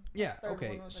that one. Yeah, Third okay.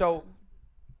 one was So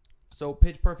So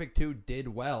Pitch Perfect 2 did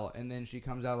well, and then she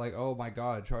comes out like, oh my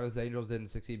god, Charlie's Angels didn't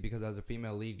succeed because as a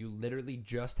female lead. You literally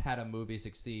just had a movie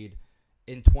succeed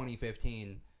in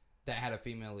 2015 that had a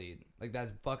female lead. Like,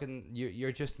 that's fucking...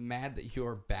 You're just mad that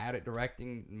you're bad at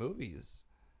directing movies.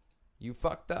 You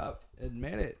fucked up.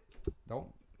 Admit it.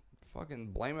 Don't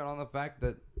fucking blame it on the fact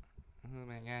that, oh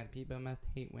my god, people must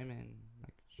hate women.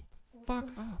 Like, shut the fuck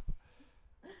up.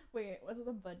 Wait, what's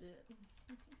the budget?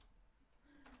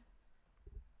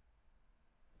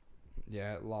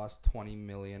 Yeah, it lost $20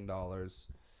 million. Why did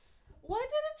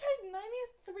it take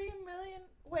 93 million?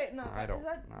 Wait, no. I don't is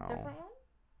that know. different one?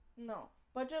 No.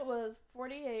 Budget was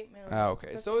 48 million. Oh,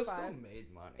 okay. So it 55. still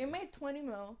made money. It made 20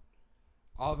 mil.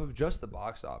 Off of just the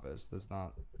box office. That's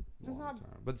not long not-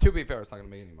 term. But to be fair, it's not going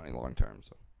to make any money long term.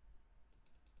 So.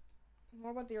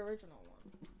 What about the original one?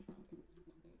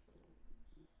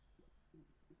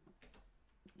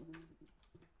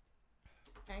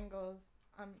 Angles.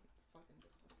 I'm fucking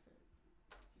dyslexic.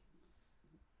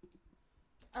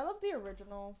 I love the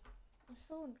original. It's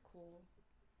so cool.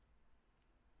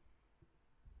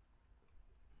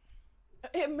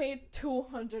 It made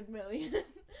 200 million.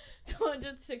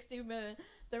 260 million.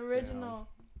 The original.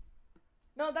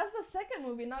 No, that's the second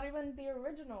movie, not even the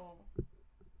original.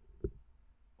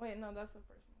 Wait, no, that's the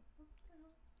first one. What the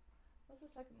hell? What's the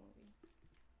second movie?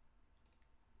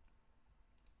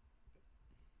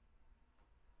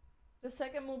 The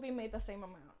second movie made the same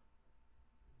amount.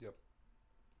 Yep.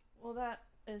 Well, that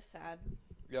is sad.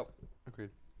 Yep.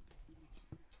 Agreed.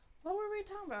 What were we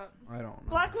talking about? I don't know.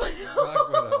 Black Widow. Black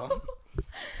Widow.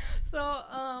 So,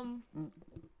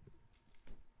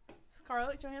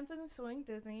 Scarlett Johansson is suing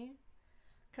Disney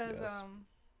because Yes.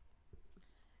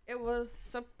 it was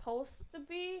supposed to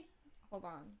be. Hold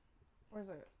on, where's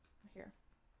it? Here.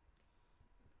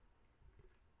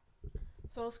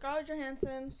 So Scarlett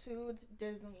Johansson sued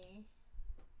Disney.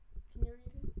 Can you read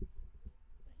it?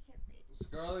 I can't read.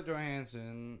 Scarlett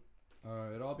Johansson.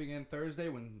 It all began Thursday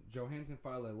when Johansson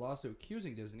filed a lawsuit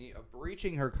accusing Disney of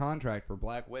breaching her contract for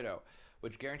Black Widow,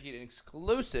 which guaranteed an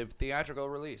exclusive theatrical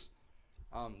release.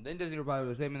 Then Disney replied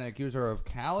with a statement that accused her of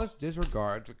callous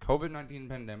disregard to COVID-19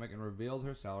 pandemic and revealed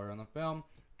her salary on the film,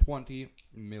 $20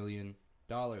 million.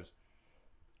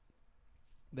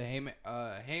 The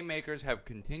haymakers have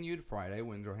continued Friday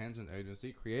when Johansson's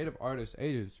agency, Creative Artists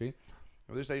Agency,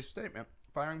 released a statement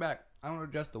firing back. I want to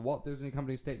address the Walt Disney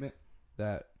Company statement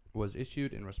that was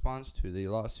issued in response to the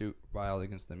lawsuit filed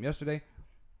against them yesterday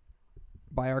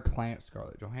by our client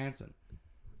Scarlett Johansson.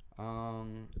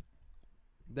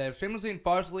 They have shamelessly and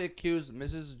falsely accused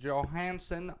Mrs.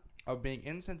 Johansson of being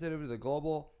insensitive to the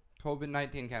global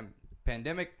COVID-19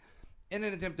 pandemic in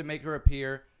an attempt to make her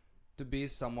appear to be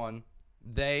someone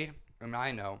they, and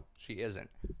I know she isn't.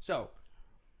 So,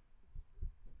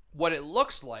 what it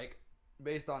looks like,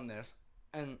 based on this,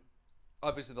 and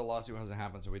obviously the lawsuit hasn't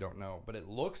happened, so we don't know, but it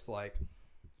looks like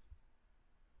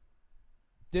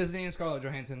Disney and Scarlett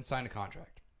Johansson signed a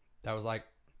contract that was like,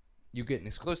 you get an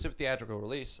exclusive theatrical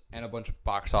release and a bunch of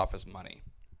box office money,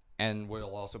 and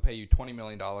we'll also pay you $20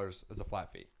 million as a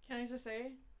flat fee. Can I just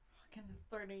say, how can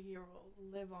a 30-year-old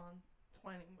live on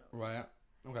 20 million? Right?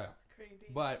 Okay. It's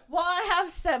crazy. But Well, I have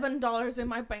 $7 in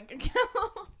my bank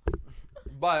account.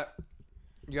 But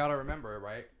you gotta remember,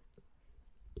 right?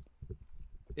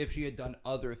 If she had done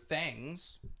other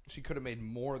things, she could have made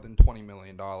more than $20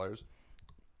 million.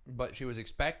 But she was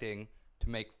expecting to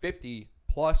make 50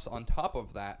 plus on top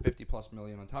of that, 50 plus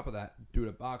million on top of that, due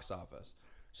to box office.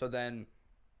 So then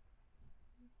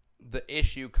the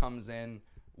issue comes in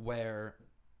where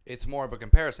it's more of a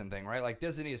comparison thing, right? Like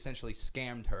Disney essentially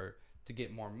scammed her to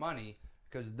get more money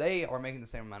because they are making the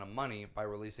same amount of money by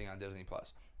releasing on Disney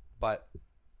Plus. But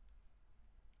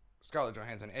Scarlett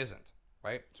Johansson isn't,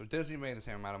 right? So Disney made the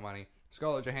same amount of money.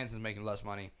 Scarlett Johansson's making less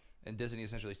money. And Disney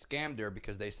essentially scammed her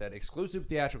because they said exclusive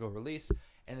theatrical release,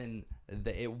 and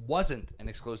then it wasn't an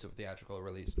exclusive theatrical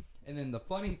release. And then the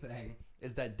funny thing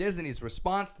is that Disney's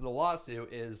response to the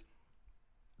lawsuit is,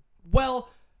 well,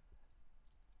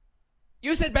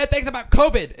 you said bad things about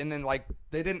COVID. And then, like,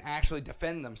 they didn't actually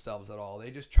defend themselves at all. They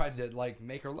just tried to, like,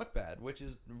 make her look bad, which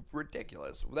is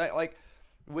ridiculous. That, like,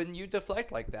 when you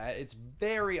deflect like that, it's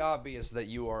very obvious that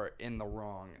you are in the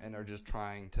wrong and are just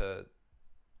trying to,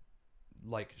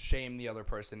 like, shame the other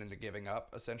person into giving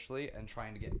up, essentially, and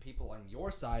trying to get people on your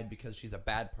side because she's a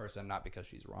bad person, not because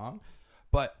she's wrong.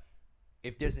 But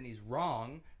if Disney's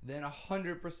wrong, then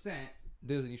 100%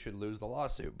 Disney should lose the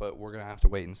lawsuit. But we're going to have to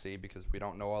wait and see because we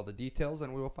don't know all the details,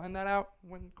 and we will find that out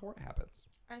when court happens.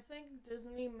 I think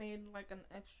Disney made like an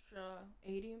extra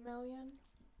 80 million.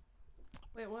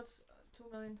 Wait, what's 2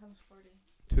 million times 40?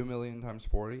 2 million times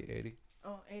 40, 80.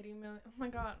 Oh, 80 million. Oh my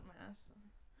god,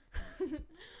 math.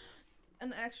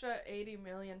 An extra 80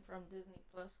 million from Disney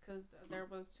Plus because there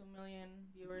was 2 million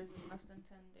viewers in less than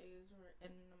 10 days or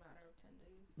in a matter of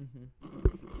 10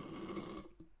 days.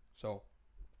 So,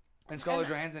 and Scarlett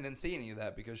Johansson didn't see any of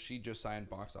that because she just signed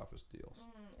box office deals.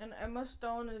 And Emma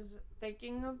Stone is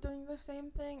thinking of doing the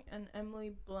same thing, and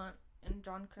Emily Blunt and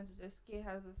John Krasinski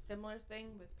has a similar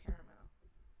thing with Paramount.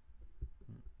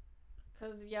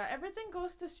 Cause yeah, everything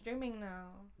goes to streaming now.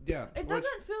 Yeah, It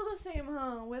doesn't feel the same,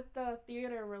 huh, with the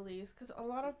theater release? Cause a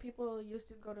lot of people used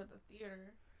to go to the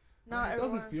theater. It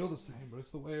doesn't feel the same, but it's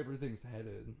the way everything's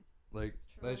headed. Like,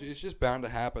 True. it's just bound to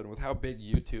happen. With how big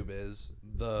YouTube is,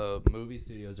 the movie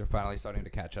studios are finally starting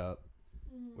to catch up.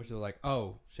 Mm-hmm. Which are like,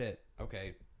 oh, shit,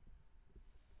 okay,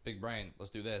 big brain,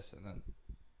 let's do this, and then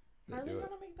Are they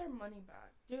gonna make their money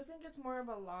back? Do you think it's more of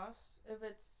a loss if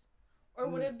it's, or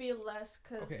would it be less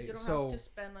because you don't have to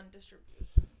spend on distribution?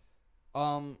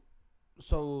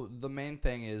 So the main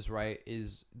thing is, right,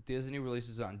 is Disney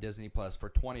releases it on Disney Plus for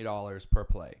 $20 per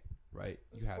play, right?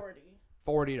 It's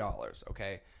 $40,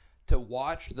 okay? To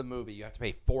watch the movie, you have to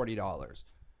pay $40.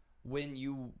 When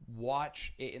you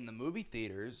watch it in the movie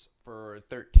theaters for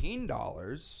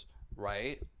 $13,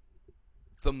 right,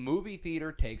 the movie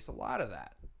theater takes a lot of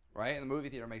that, right? And the movie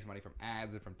theater makes money from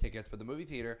ads and from tickets, but the movie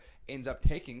theater ends up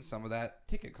taking some of that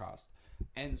ticket cost.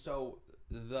 And so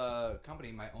the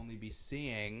company might only be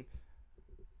seeing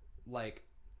like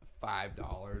 $5,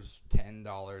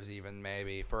 $10 even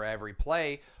maybe for every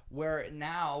play, where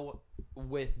now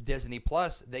with Disney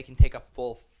Plus, they can take a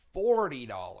full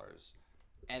 $40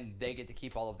 and they get to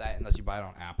keep all of that unless you buy it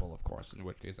on Apple, of course, in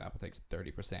which case Apple takes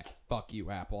 30%. Fuck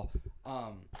you, Apple.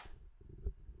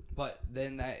 But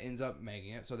then that ends up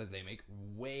making it so that they make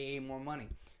way more money.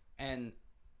 And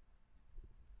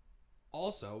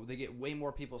also, they get way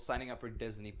more people signing up for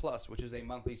Disney Plus, which is a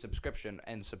monthly subscription.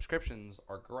 And subscriptions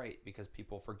are great because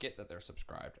people forget that they're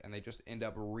subscribed. And they just end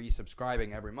up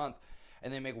resubscribing every month.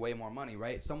 And they make way more money,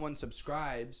 right? Someone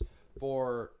subscribes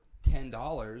for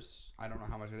 $10. I don't know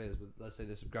how much it is, but let's say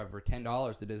they subscribe for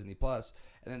 $10 to Disney Plus,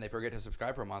 and then they forget to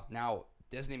subscribe for a month. Now,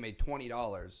 Disney made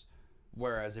 $20.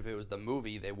 Whereas if it was the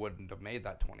movie, they wouldn't have made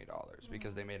that $20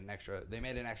 because they made an extra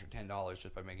 $10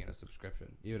 just by making a subscription,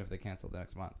 even if they canceled the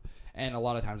next month. And a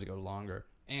lot of times it goes longer.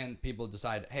 And people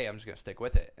decide, hey, I'm just going to stick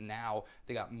with it. And now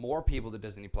they got more people to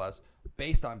Disney Plus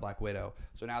based on Black Widow.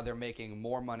 So now they're making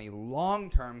more money long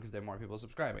term because they have more people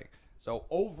subscribing. So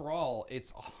overall,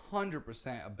 it's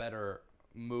 100% a better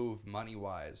move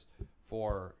money-wise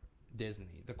for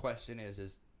Disney. The question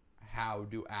is how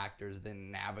do actors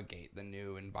then navigate the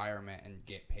new environment and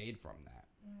get paid from that?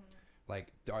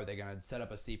 Like, are they going to set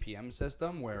up a CPM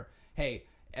system where, hey,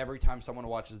 every time someone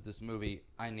watches this movie,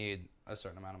 I need a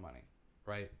certain amount of money,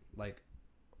 right? Like,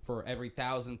 for every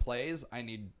 1,000 plays, I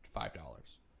need $5,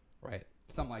 right?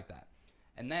 Something like that.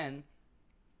 And then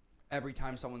every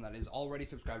time someone that is already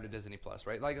subscribed to Disney Plus,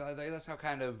 right? Like that's how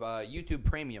kind of YouTube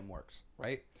Premium works,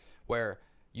 right? Where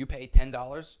you pay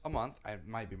 $10 a month. It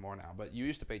might be more now, but you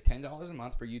used to pay $10 a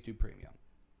month for YouTube Premium.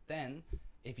 Then,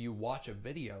 if you watch a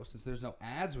video, since there's no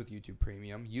ads with YouTube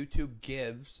Premium, YouTube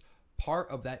gives part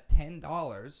of that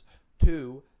 $10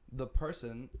 to the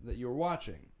person that you're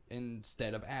watching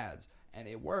instead of ads. And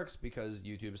it works because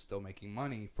YouTube is still making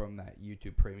money from that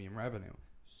YouTube Premium revenue.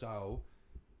 So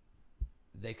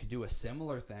they could do a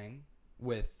similar thing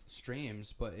with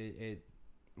streams, but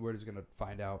we're just going to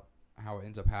find out how it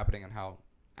ends up happening and how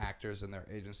actors and their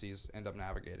agencies end up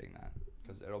navigating that,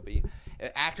 because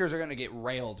actors are going to get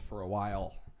railed for a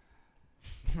while.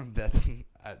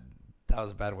 that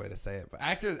was a bad way to say it, but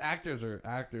actors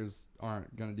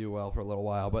aren't going to do well for a little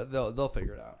while, but they'll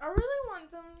figure it out. I really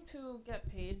want them to get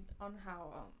paid on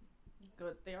how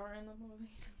good they are in the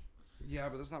movie. Yeah,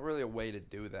 but there's not really a way to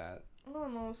do that. I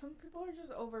don't know. Some people are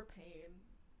just overpaid.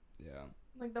 Yeah.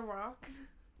 Like The Rock.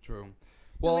 True.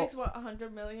 Well, he makes what,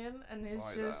 $100 million, and it's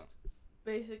like just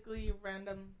basically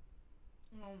random,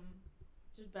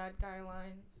 just bad guy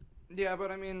lines. Yeah,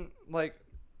 but I mean, like,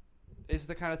 it's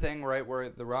the kind of thing, right, where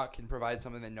The Rock can provide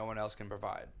something that no one else can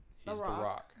provide. He's The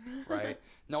Rock, right?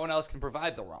 No one else can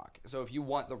provide The Rock. So if you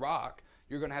want The Rock,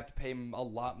 you're going to have to pay him a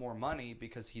lot more money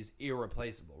because he's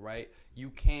irreplaceable, right?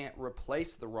 You can't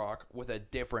replace The Rock with a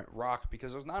different Rock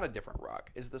because there's not a different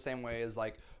Rock. It's the same way as,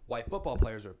 like, why football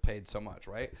players are paid so much,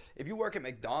 right? If you work at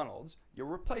McDonald's, you're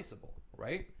replaceable,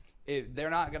 right? They're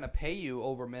not going to pay you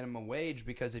over minimum wage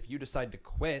because if you decide to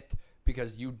quit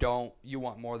because you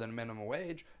want more than minimum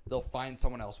wage, they'll find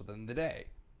someone else within the day,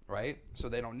 right? So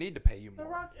they don't need to pay you more.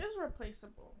 The Rock is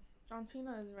replaceable. John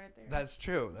Cena is right there. That's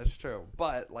true.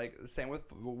 But, like, same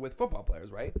with football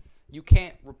players, right? You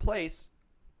can't replace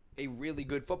a really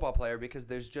good football player because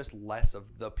there's just less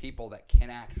of the people that can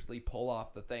actually pull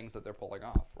off the things that they're pulling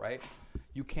off, right?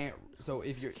 You can't. So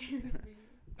if you're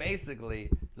basically,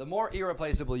 the more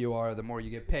irreplaceable you are, the more you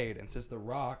get paid. And since The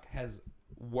Rock has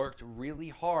worked really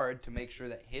hard to make sure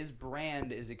that his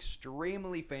brand is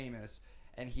extremely famous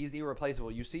and he's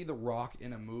irreplaceable. You see The Rock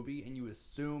in a movie and you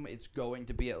assume it's going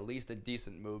to be at least a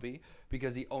decent movie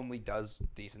because he only does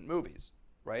decent movies,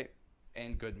 right?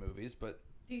 And good movies, but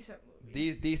decent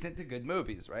movies. Decent to good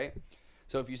movies, right?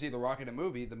 So if you see The Rock in a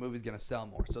movie, the movie's going to sell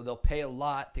more. So they'll pay a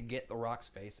lot to get The Rock's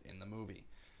face in the movie.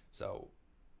 So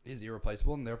he's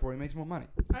irreplaceable and therefore he makes more money.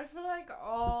 I feel like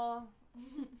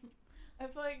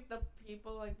the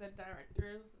people, like the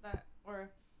directors that, or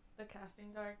the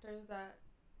casting directors that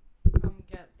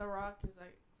get The Rock is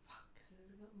like, fuck, is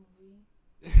this a good movie?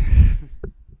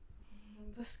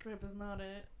 The script is not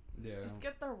it. Yeah. Just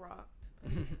get The Rock.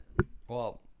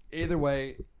 Well, either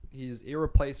way, he's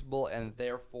irreplaceable and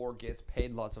therefore gets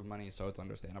paid lots of money, so it's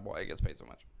understandable why he gets paid so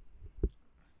much. Too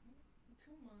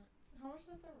much. How much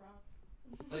does The Rock?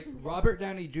 Like, Robert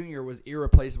Downey Jr. was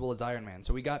irreplaceable as Iron Man,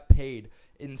 so he got paid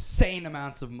insane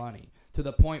amounts of money to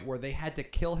the point where they had to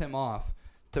kill him off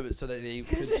so that they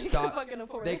could stop.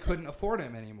 They couldn't afford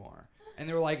him anymore. And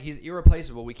they were like, he's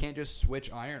irreplaceable. We can't just switch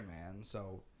Iron Man,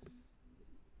 so...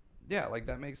 Yeah, like,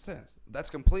 that makes sense. That's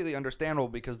completely understandable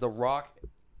because The Rock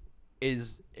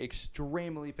is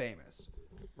extremely famous,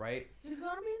 right? He's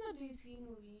going to be in the DC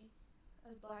movie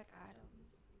as Black Adam.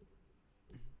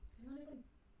 He's not even...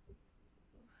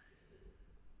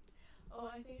 Oh,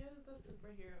 I think it's the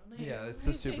superhero name. Yeah, it's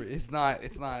the super... It's not...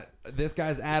 This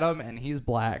guy's Adam and he's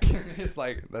black. It's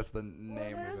like, that's the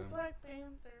name of there's him. Black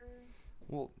Panther.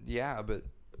 Well, yeah, but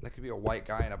that could be a white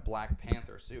guy in a Black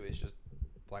Panther suit. It's just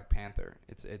Black Panther.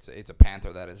 It's a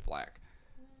panther that is black.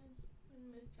 I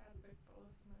miss Chadwick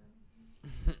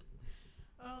Boseman.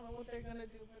 I don't know what they're gonna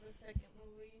do for the second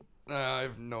movie. I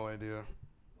have no idea.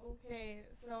 Okay,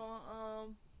 so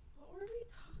what were we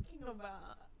talking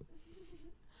about?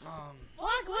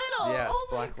 Black Widow. Yes, oh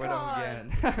Black my Widow God.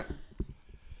 again.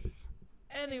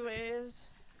 Anyways,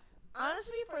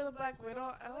 honestly, for the Black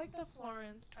Widow, I like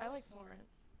Florence,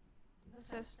 the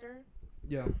sister.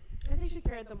 Yeah. I think she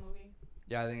carried the movie.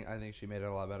 Yeah, I think she made it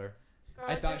a lot better.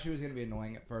 Scarlett I thought she was gonna be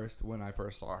annoying at first when I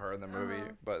first saw her in the movie,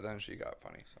 but then she got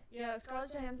funny. So. Yeah,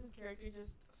 Scarlett Johansen's character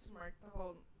just smirked the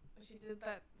whole. She did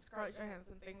that Scarlett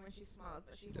Johansson thing when she smiled,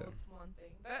 but she looked one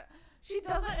thing. That she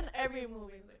does it in every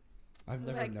movie. Like, I've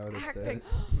never noticed acting. it.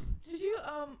 Did you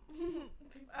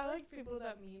I like people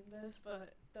that meme this,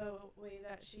 but the way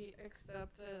that she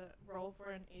accepted a role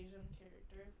for an Asian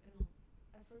character, and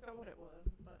I forgot what it was,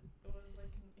 but it was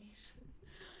like an Asian.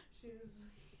 She was.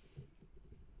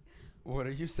 What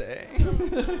are you saying? I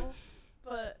don't know,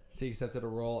 but she accepted a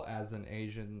role as an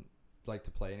Asian, like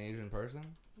to play an Asian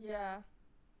person. yeah.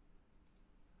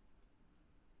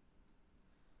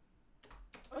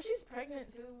 Oh, she's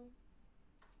pregnant too.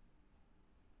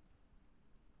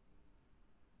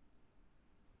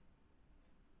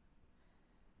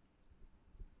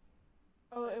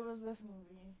 Oh, it was this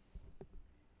movie.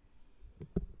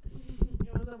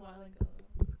 It was a while ago.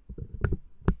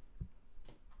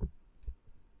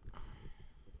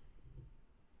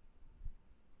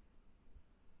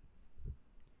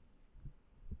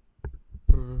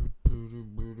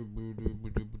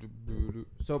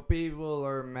 So people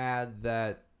are mad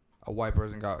that a white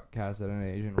person got cast in an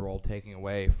Asian role, taking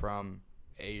away from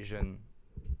Asian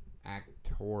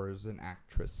actors and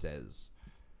actresses,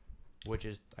 which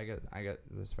is I get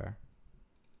this is fair,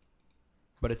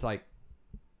 but it's like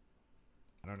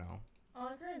I don't know. Oh,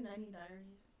 I heard 90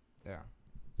 Diaries. Yeah,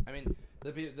 I mean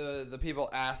the people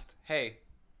asked, hey,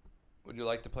 would you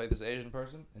like to play this Asian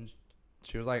person? And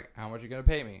she was like, how much are you gonna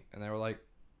pay me? And they were like,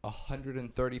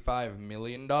 $135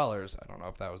 million. I don't know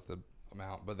if that was the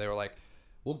amount, but they were like,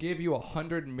 we'll give you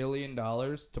 $100 million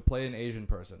to play an Asian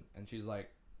person. And she's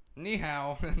like, ni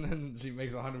hao. And then she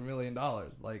makes $100 million.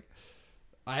 Like,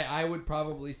 I would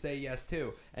probably say yes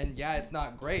too. And yeah, it's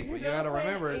not great, but you gotta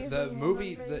remember the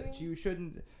movie that you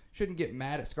shouldn't get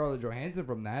mad at Scarlett Johansson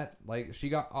from that. Like, she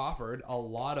got offered a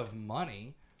lot of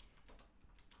money.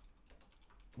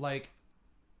 Like,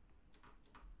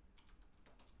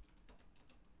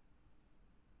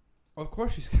 of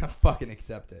course she's gonna fucking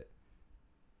accept it.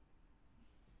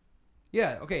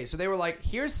 Yeah, okay, so they were like,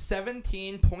 here's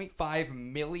 $17.5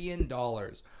 million.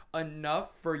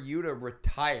 Enough for you to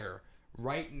retire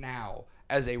right now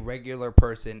as a regular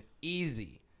person.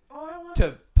 Easy.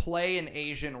 To play an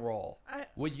Asian role.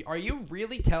 Are you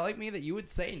really telling me that you would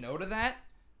say no to that?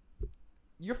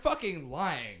 You're fucking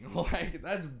lying. Like,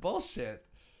 that's bullshit.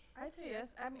 I'd say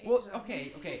yes. I'm Asian. Well,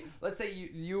 okay. Let's say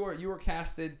you were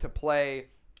casted to play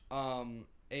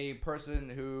a person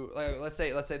who, like, let's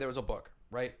say there was a book,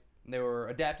 right? And they were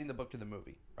adapting the book to the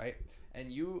movie, right?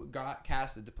 And you got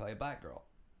casted to play a black girl.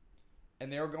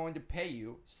 And they were going to pay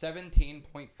you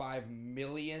 $17.5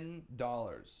 million,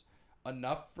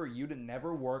 enough for you to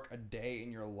never work a day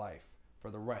in your life for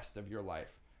the rest of your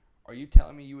life. Are you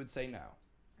telling me you would say no?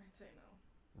 I'd say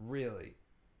no. Really?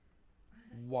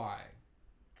 Why?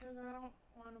 Because I don't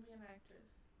want to be an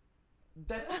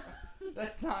actress.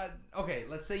 That's not okay.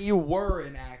 Let's say you were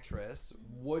an actress.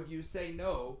 Would you say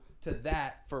no to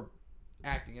that for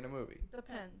acting in a movie?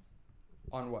 Depends.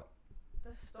 On what?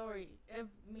 The story. If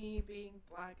me being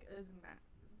black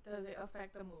does it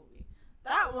affect the movie?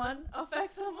 That one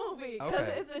affects the movie because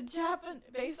Okay.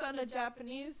 it's based on a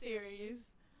Japanese series.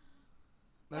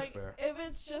 That's like, fair. If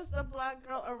it's just a black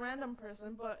girl, a random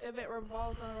person, but if it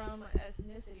revolves around my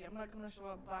ethnicity, I'm not gonna show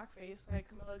up blackface like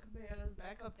Camila Cabello's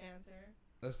backup dancer.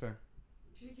 That's fair.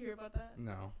 Did you hear about that?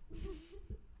 No.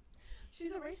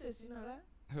 She's a racist. You know that?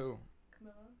 Who?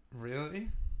 Camila. Really?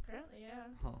 Apparently, yeah.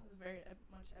 Huh. There's very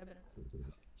much evidence.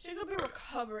 She could be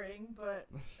recovering, but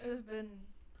it's been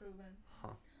proven. Huh.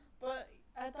 But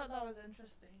I thought that was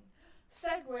interesting.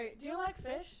 Segue. Do you like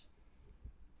fish?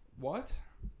 What?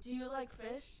 Do you like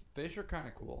fish? Fish are kind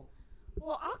of cool.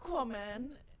 Well, Aquaman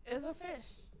is a fish.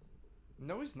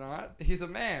 No, he's not. He's a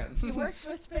man. He works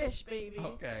with fish, baby.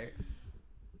 Okay.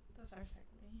 That's our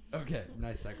segue. Okay.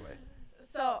 Nice segue.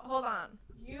 So, hold on.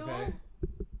 You Okay.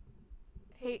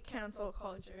 hate cancel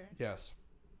culture. Yes.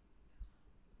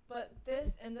 But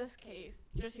in this case,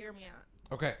 just hear me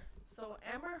out. Okay. So,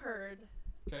 Amber Heard,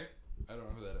 Okay. I don't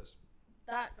know who that is.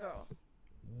 that girl.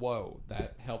 Whoa,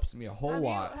 that helps me a whole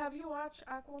lot. Have you watched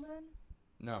Aquaman?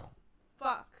 No.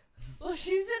 Fuck. Well,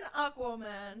 she's in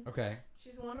Aquaman. Okay.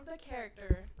 She's one of the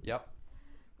characters. Yep.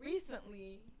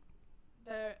 Recently,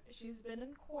 she's been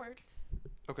in court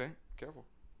Okay. Careful.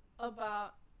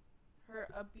 about her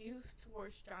abuse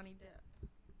towards Johnny Depp.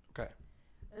 Okay.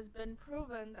 It's been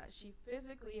proven that she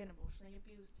physically and emotionally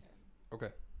abused him.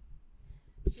 Okay.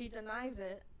 She denies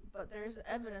it, but there's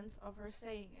evidence of her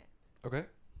saying it. Okay.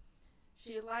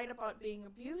 She lied about being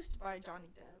abused by Johnny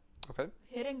Depp, Okay.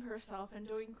 hitting herself and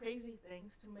doing crazy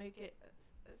things to make it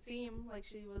seem like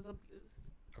she was abused.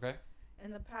 Okay.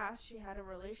 In the past, she had a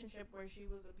relationship where she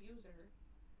was abuser.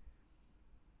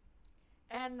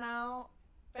 And now,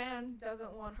 fans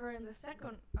doesn't want her in the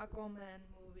second Aquaman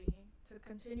movie to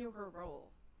continue her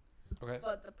role. Okay.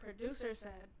 But the producer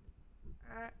said,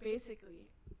 basically,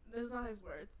 this is not his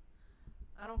words.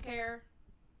 I don't care.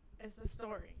 It's the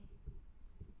story.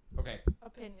 Okay.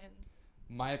 Opinions.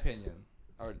 My opinion.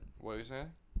 Or what are you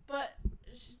saying? But,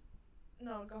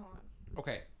 no, go on.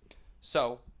 Okay.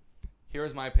 So,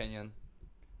 here's my opinion.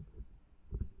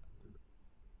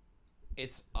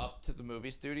 It's up to the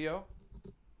movie studio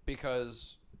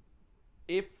because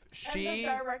if she... And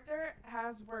the director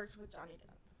has worked with Johnny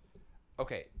Depp.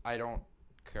 Okay, I don't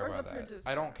care Or about the that. producer.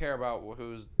 I don't care about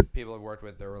who's people have worked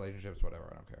with, their relationships, whatever.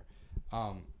 I don't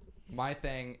care. My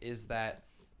thing is that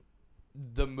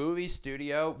the movie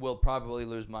studio will probably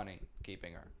lose money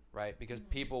keeping her, right? Because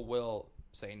people will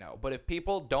say no. But if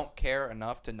people don't care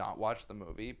enough to not watch the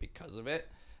movie because of it,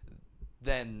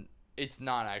 then it's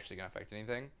not actually going to affect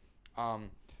anything.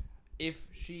 If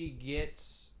she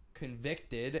gets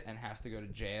convicted and has to go to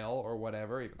jail or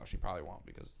whatever, even though she probably won't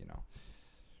because, you know.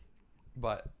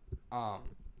 But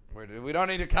we don't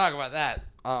need to talk about that.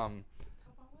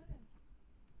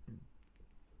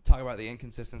 Talk about the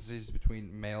inconsistencies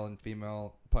between male and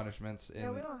female punishments in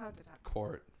No, we don't have to talk.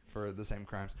 court for the same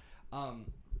crimes.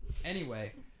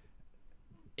 Anyway,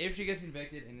 if she gets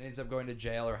convicted and ends up going to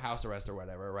jail or house arrest or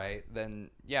whatever, right? Then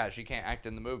yeah, she can't act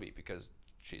in the movie because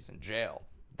she's in jail.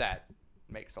 That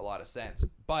makes a lot of sense.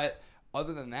 But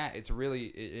other than that, it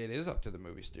is up to the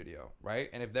movie studio, right?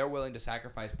 And if they're willing to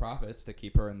sacrifice profits to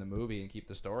keep her in the movie and keep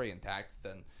the story intact,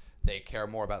 then they care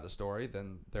more about the story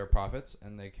than their profits,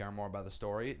 and they care more about the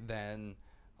story than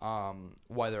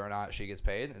whether or not she gets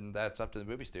paid, and that's up to the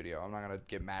movie studio. I'm not going to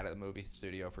get mad at the movie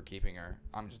studio for keeping her.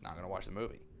 I'm just not going to watch the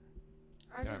movie.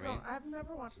 I You know just what I mean? I've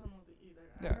never watched the movie either.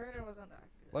 I Yeah. heard it wasn't that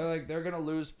good. Like they're going to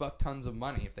lose fuck tons of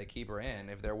money if they keep her in.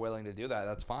 If they're willing to do that,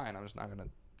 that's fine. I'm just not going to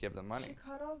give them money. She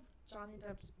cut off Johnny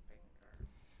Depp's finger.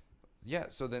 Yeah,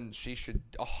 so then she should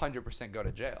 100% go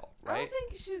to jail, I right? don't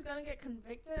think she's gonna get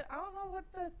convicted. I don't know what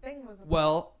the thing was about.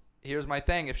 Well, here's my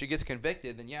thing. If she gets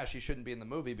convicted, then yeah, she shouldn't be in the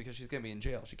movie because she's going to be in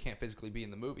jail. She can't physically be in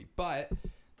the movie. But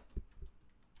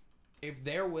if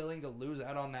they're willing to lose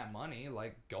out on that money,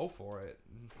 like, go for it.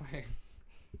 Like,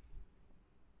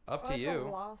 up to It's a you.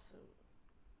 lawsuit.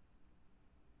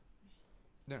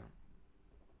 Yeah.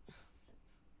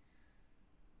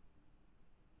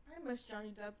 I miss Johnny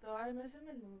Depp though. I miss him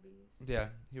in movies. Yeah,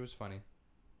 he was funny.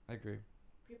 I agree.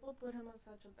 People put him as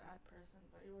such a bad person,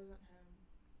 but it wasn't him.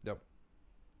 Yep.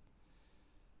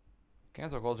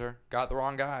 Cancel culture. Got the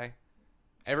wrong guy.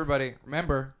 Everybody,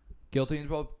 remember, guilty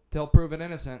until proven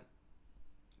innocent.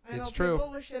 I know It's true.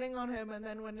 People were shitting on him, and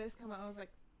then when this came out, I was like,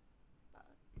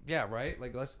 Yeah, right?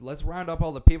 Like, let's round up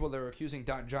all the people that are accusing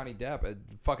Johnny Depp at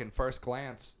fucking first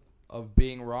glance of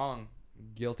being wrong,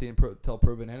 guilty until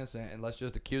proven innocent, and let's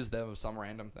just accuse them of some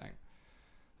random thing.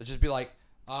 Let's just be like,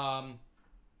 that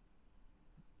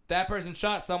person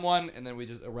shot someone, and then we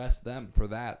just arrest them for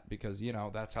that because, you know,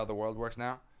 that's how the world works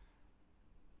now.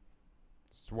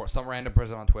 Some random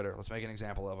person on Twitter. Let's make an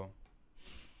example of him.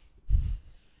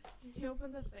 Can you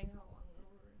open the thing? How long were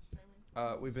we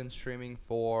streaming? We've been streaming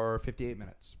for 58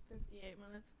 minutes. 58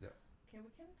 minutes? Yeah. Okay, we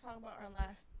can talk about our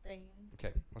last thing.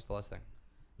 Okay, what's the last thing?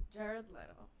 Jared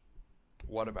Leto.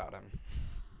 What about him?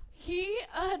 He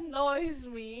annoys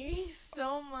me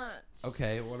so much.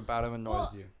 Okay, what about him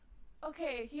annoys you?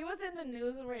 Okay, he was in the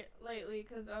news lately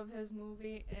because of his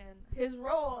movie and his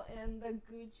role in the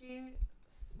Gucci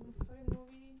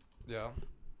movie. Yeah.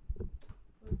 Gucci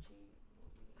movie.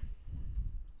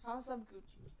 House of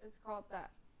Gucci. It's called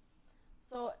that.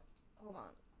 So, hold on.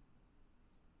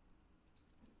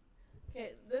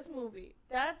 Okay, this movie.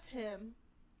 That's him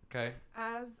Okay.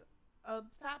 as a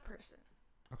fat person.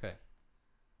 Okay.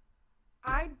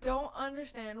 I don't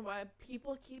understand why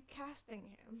people keep casting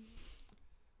him.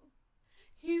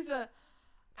 He's a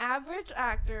average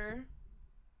actor,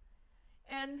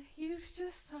 and he's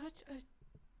just such a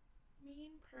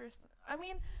mean person. I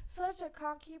mean, such a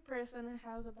cocky person and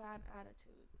has a bad attitude.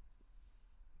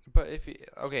 But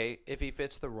if he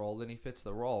fits the role, then he fits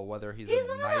the role, whether he's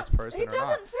a nice person or not. He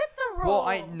doesn't fit the role.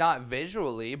 Well, not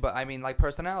visually, but I mean, like,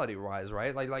 personality-wise,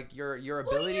 right? Like your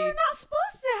ability. Well, you're not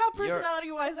supposed to have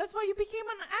personality-wise. That's why you became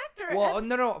an actor. Well,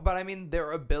 no, but I mean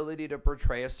their ability to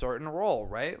portray a certain role,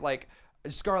 right? Like,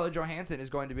 Scarlett Johansen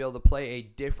is going to be able to play a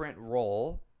different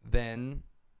role than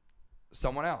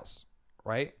someone else,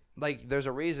 right? Like, there's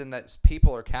a reason that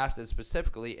people are casted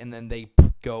specifically, and then they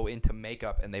go into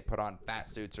makeup and they put on fat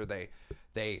suits or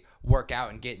they work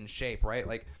out and get in shape, right?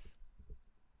 Like,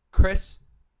 Chris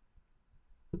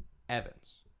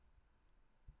Evans,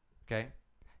 okay?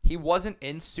 He wasn't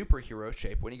in superhero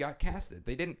shape when he got casted.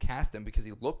 They didn't cast him because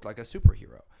he looked like a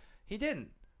superhero. He didn't,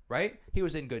 right? He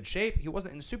was in good shape. He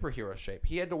wasn't in superhero shape.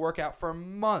 He had to work out for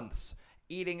months,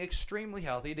 eating extremely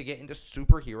healthy to get into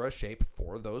superhero shape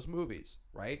for those movies,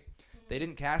 right? They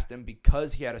didn't cast him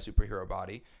because he had a superhero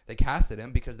body. They casted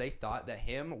him because they thought that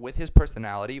him, with his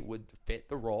personality, would fit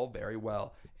the role very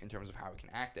well in terms of how he can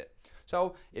act it.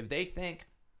 So if they think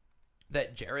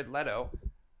that Jared Leto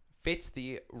fits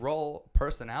the role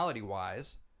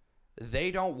personality-wise, they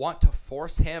don't want to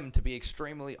force him to be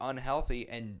extremely unhealthy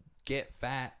and get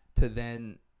fat to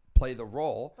then play the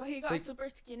role. But he got super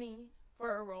skinny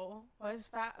for a role. Why is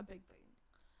fat a big thing?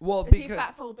 Well, is he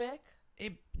fat phobic?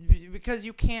 Because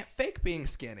you can't fake being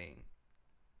skinny.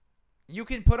 You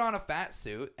can put on a fat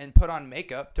suit and put on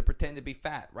makeup to pretend to be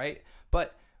fat, right?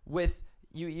 But with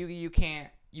you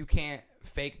can't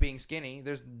fake being skinny.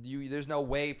 There's no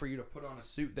way for you to put on a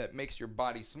suit that makes your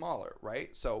body smaller,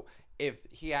 right? So if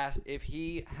he has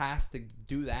to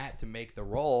do that to make the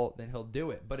role, then he'll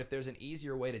do it. But if there's an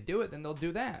easier way to do it, then they'll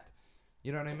do that.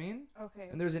 You know what I mean? Okay.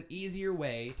 And there's an easier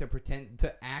way to pretend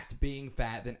to act being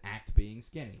fat than act being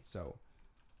skinny. So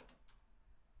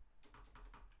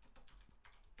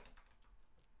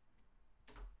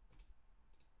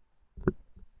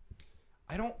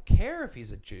I don't care if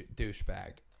he's a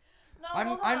douchebag.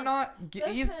 No, I'm not.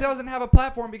 Listen. He doesn't have a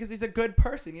platform because he's a good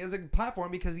person. He has a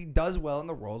platform because he does well in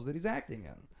the roles that he's acting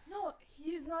in. No,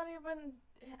 he's not even.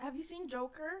 Have you seen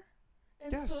Joker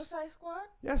in Yes. Suicide Squad?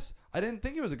 Yes, I didn't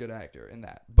think he was a good actor in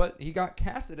that, but he got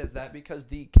casted as that because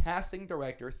the casting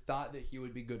director thought that he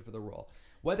would be good for the role.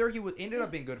 Whether he ended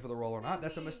up being good for the role or not,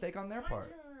 that's a mistake on their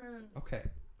part. Okay.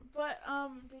 But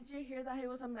did you hear that he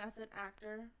was a method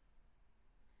actor?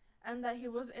 And that he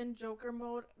was in Joker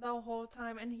mode the whole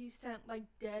time, and he sent like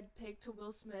dead pig to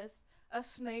Will Smith, a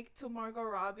snake to Margot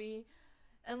Robbie,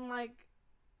 and like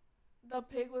the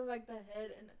pig was like the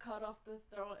head and cut off the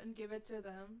throat and give it to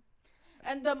them.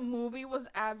 And the movie was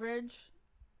average.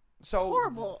 So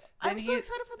horrible. I'm so he-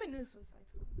 excited for the new Suicide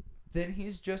Squad. Then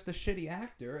he's just a shitty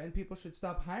actor, and people should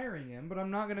stop hiring him. But I'm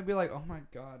not gonna be like, oh my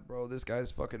god, bro, this guy's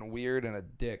fucking weird and a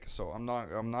dick. So I'm not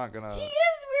gonna. He is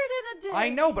weird and a dick. I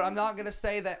know, but I'm not gonna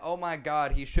say that. Oh my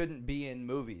god, he shouldn't be in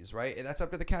movies, right? And that's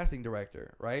up to the casting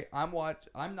director, right? I'm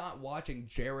not watching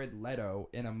Jared Leto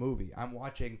in a movie. I'm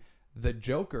watching the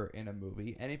Joker in a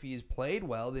movie, and if he's played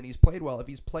well, then he's played well. If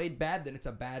he's played bad, then it's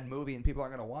a bad movie and people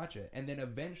aren't going to watch it. And then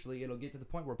eventually it'll get to the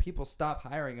point where people stop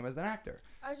hiring him as an actor.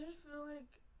 I just feel like,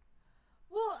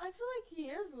 well, I feel like he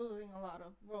is losing a lot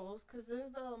of roles because this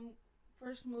is the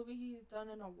first movie he's done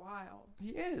in a while. He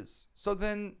is. So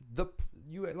then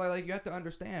you have to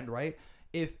understand, right?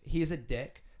 If he's a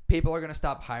dick, people are going to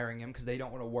stop hiring him because they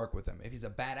don't want to work with him. If he's a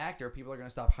bad actor, people are going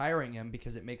to stop hiring him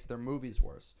because it makes their movies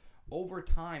worse. Over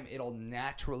time, it'll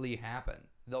naturally happen.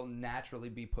 They'll naturally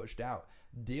be pushed out.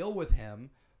 Deal with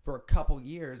him for a couple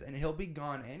years and he'll be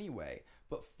gone anyway.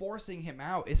 But forcing him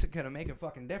out isn't going to make a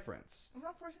fucking difference. I'm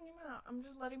not forcing him out. I'm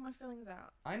just letting my feelings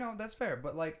out. I know, that's fair.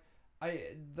 But, like,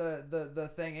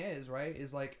 the thing is, right,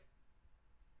 is, like,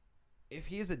 if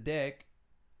he's a dick,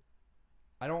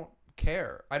 I don't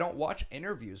care. I don't watch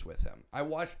interviews with him. I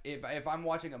watch, if I'm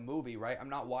watching a movie, right, I'm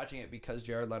not watching it because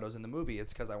Jared Leto's in the movie.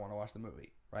 It's because I want to watch the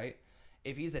movie, right?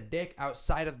 If he's a dick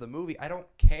outside of the movie, I don't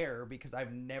care because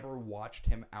I've never watched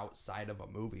him outside of a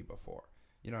movie before.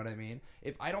 You know what I mean?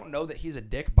 If I don't know that he's a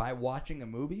dick by watching a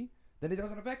movie, then it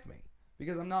doesn't affect me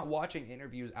because I'm not watching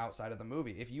interviews outside of the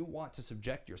movie. If you want to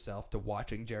subject yourself to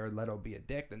watching Jared Leto be a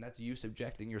dick, then that's you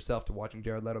subjecting yourself to watching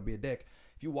Jared Leto be a dick.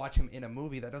 If you watch him in a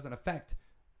movie, that doesn't affect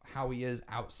how he is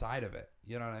outside of it.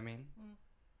 You know what I mean?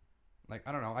 Like,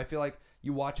 I don't know. I feel like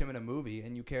you watch him in a movie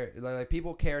and you care, like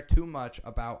people care too much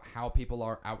about how people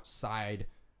are outside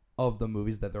of the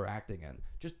movies that they're acting in.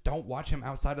 Just don't watch him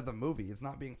outside of the movie. It's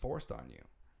not being forced on you.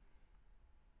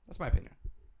 That's my opinion.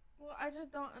 Well, I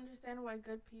just don't understand why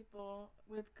good people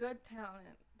with good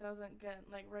talent doesn't get,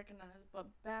 like, recognized, but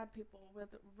bad people with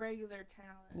regular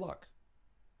talent. Luck.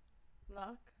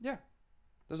 Luck? Yeah.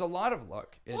 There's a lot of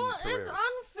luck in careers. It's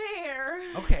unfair.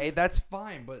 Okay, that's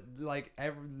fine, but like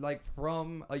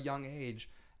from a young age,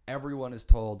 everyone is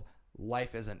told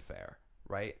life isn't fair,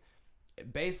 right?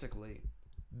 Basically,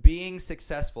 being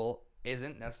successful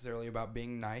isn't necessarily about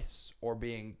being nice or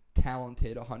being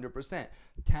talented 100%.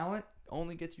 Talent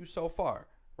only gets you so far,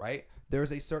 right?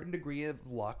 There's a certain degree of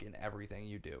luck in everything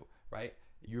you do, right?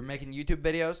 You're making YouTube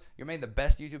videos. You're making the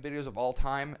best YouTube videos of all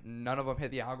time. None of them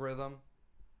hit the algorithm.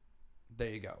 There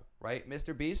you go, right?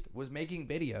 Mr. Beast was making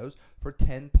videos for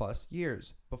 10 plus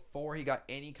years before he got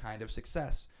any kind of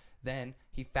success. Then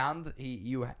he found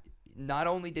that not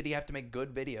only did he have to make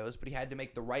good videos, but he had to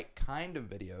make the right kind of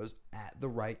videos at the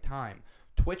right time.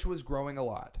 Twitch was growing a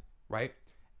lot, right?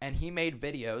 And he made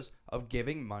videos of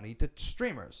giving money to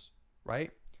streamers,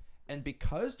 right? And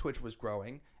because Twitch was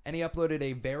growing and he uploaded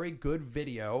a very good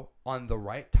video on the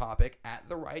right topic at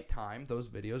the right time, those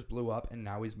videos blew up and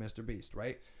now he's Mr. Beast,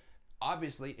 right?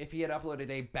 Obviously, if he had uploaded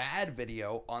a bad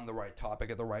video on the right topic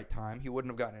at the right time, he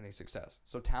wouldn't have gotten any success.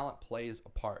 So talent plays a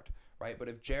part, right? But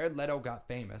if Jared Leto got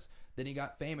famous, then he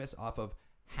got famous off of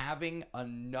having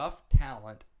enough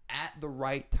talent at the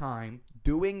right time,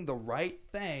 doing the right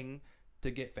thing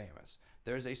to get famous.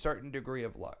 There's a certain degree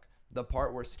of luck. The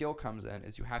part where skill comes in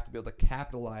is you have to be able to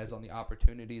capitalize on the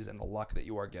opportunities and the luck that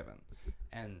you are given.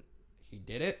 And he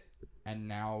did it. And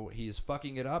now he's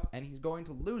fucking it up, and he's going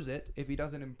to lose it if he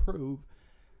doesn't improve.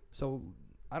 So,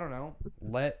 I don't know.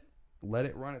 Let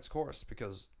it run its course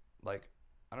because, like,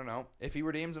 I don't know. If he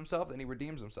redeems himself, then he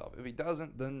redeems himself. If he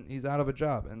doesn't, then he's out of a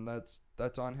job, and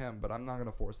that's on him. But I'm not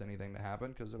going to force anything to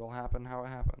happen because it'll happen how it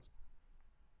happens.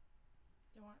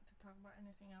 Do you want to talk about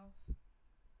anything else?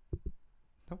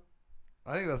 Nope.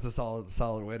 I think that's a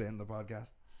solid way to end the podcast.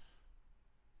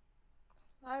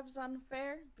 Life's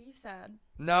unfair. Be sad.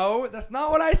 No, that's not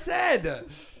what I said.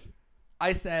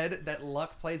 I said that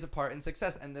luck plays a part in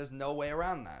success, and there's no way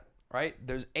around that, right?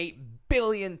 There's 8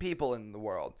 billion people in the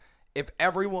world. If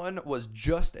everyone was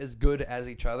just as good as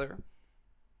each other,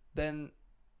 then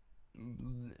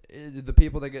the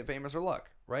people that get famous are luck,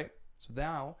 right? So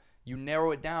now you narrow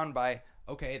it down by,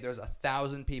 okay, there's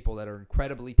 1,000 people that are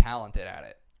incredibly talented at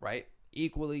it, right?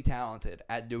 Equally talented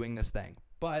at doing this thing.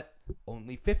 But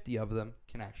only 50 of them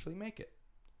can actually make it.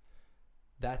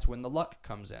 That's when the luck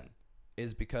comes in,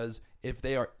 is because if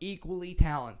they are equally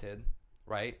talented,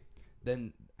 right,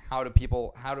 then how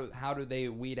do they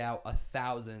weed out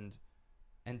 1,000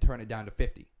 and turn it down to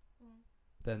 50?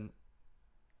 Then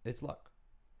it's luck.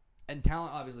 And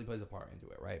talent obviously plays a part into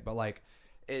it, right? But like,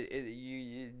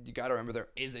 you got to remember there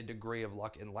is a degree of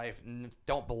luck in life.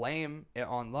 Don't blame it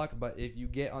on luck, but if you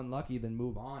get unlucky, then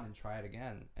move on and try it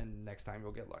again. And next time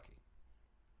you'll get lucky.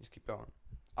 Just keep going.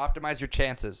 Optimize your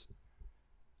chances,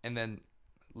 and then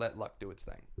let luck do its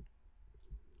thing.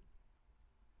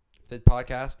 If the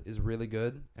podcast is really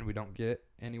good and we don't get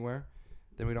anywhere,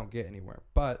 then we don't get anywhere.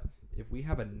 But if we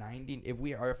have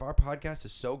if our podcast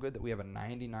is so good that we have a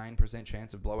 99%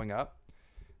 chance of blowing up,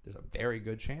 there's a very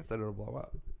good chance that it'll blow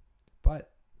up.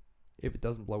 But if it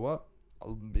doesn't blow up,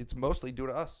 it's mostly due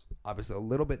to us. Obviously, a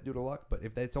little bit due to luck, but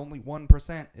if it's only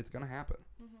 1%, it's going to happen.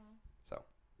 So,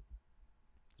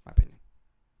 that's my opinion.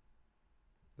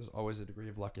 There's always a degree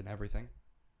of luck in everything.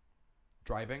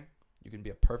 Driving, you can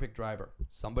be a perfect driver.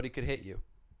 Somebody could hit you.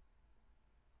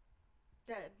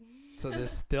 Dead. So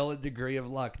there's still a degree of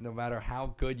luck no matter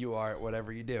how good you are at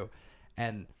whatever you do.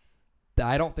 And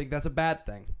I don't think that's a bad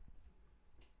thing.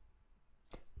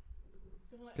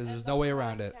 Because there's no way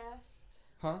around it.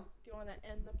 Huh? Do you want to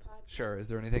end the podcast? Sure. Is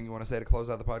there anything you want to say to close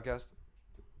out the podcast?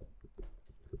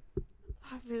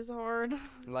 Life is hard.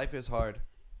 Life is hard.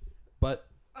 But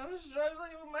I'm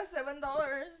struggling with my $7.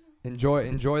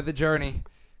 enjoy the journey.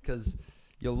 Because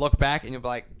you'll look back and you'll be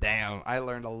like, damn, I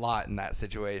learned a lot in that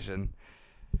situation.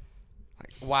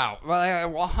 Like, wow.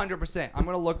 Well, 100%. I'm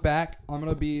going to look back. I'm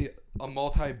going to be a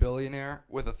multi-billionaire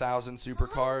with 1,000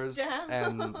 supercars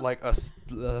and like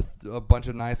a bunch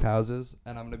of nice houses.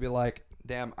 And I'm going to be like,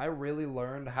 damn, I really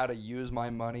learned how to use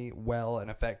my money well and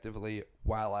effectively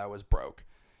while I was broke.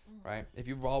 Right? If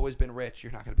you've always been rich,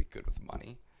 you're not going to be good with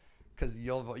money. Because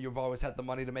you've always had the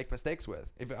money to make mistakes with.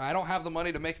 If I don't have the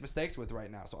money to make mistakes with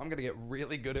right now, so I'm gonna get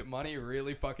really good at money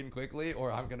really fucking quickly,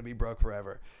 or I'm gonna be broke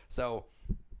forever. So,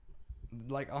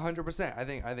 like 100%,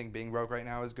 I think being broke right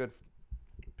now is good,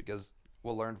 because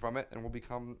we'll learn from it and we'll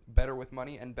become better with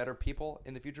money and better people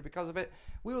in the future because of it.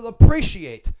 We will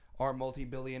appreciate our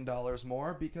multi-billion dollars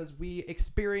more because we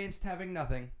experienced having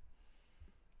nothing.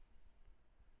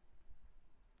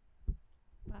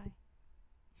 Bye.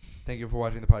 Thank you for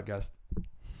watching the podcast.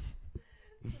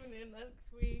 Tune in next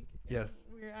week. Yes.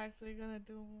 We're actually going to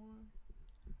do more.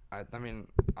 I mean,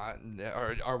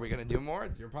 are we gonna do more?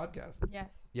 It's your podcast. Yes.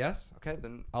 Yes. Okay,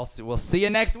 then we'll see you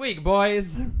next week,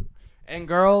 boys and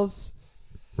girls,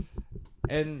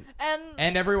 and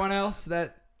everyone else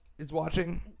that is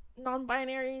watching.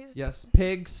 Non-binaries. Yes,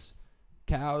 pigs,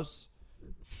 cows,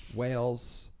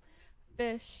 whales,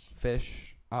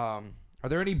 fish. Are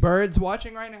there any birds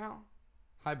watching right now?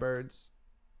 Hi, birds.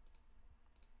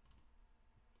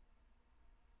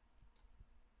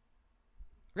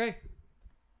 Okay.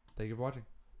 Thank you for watching.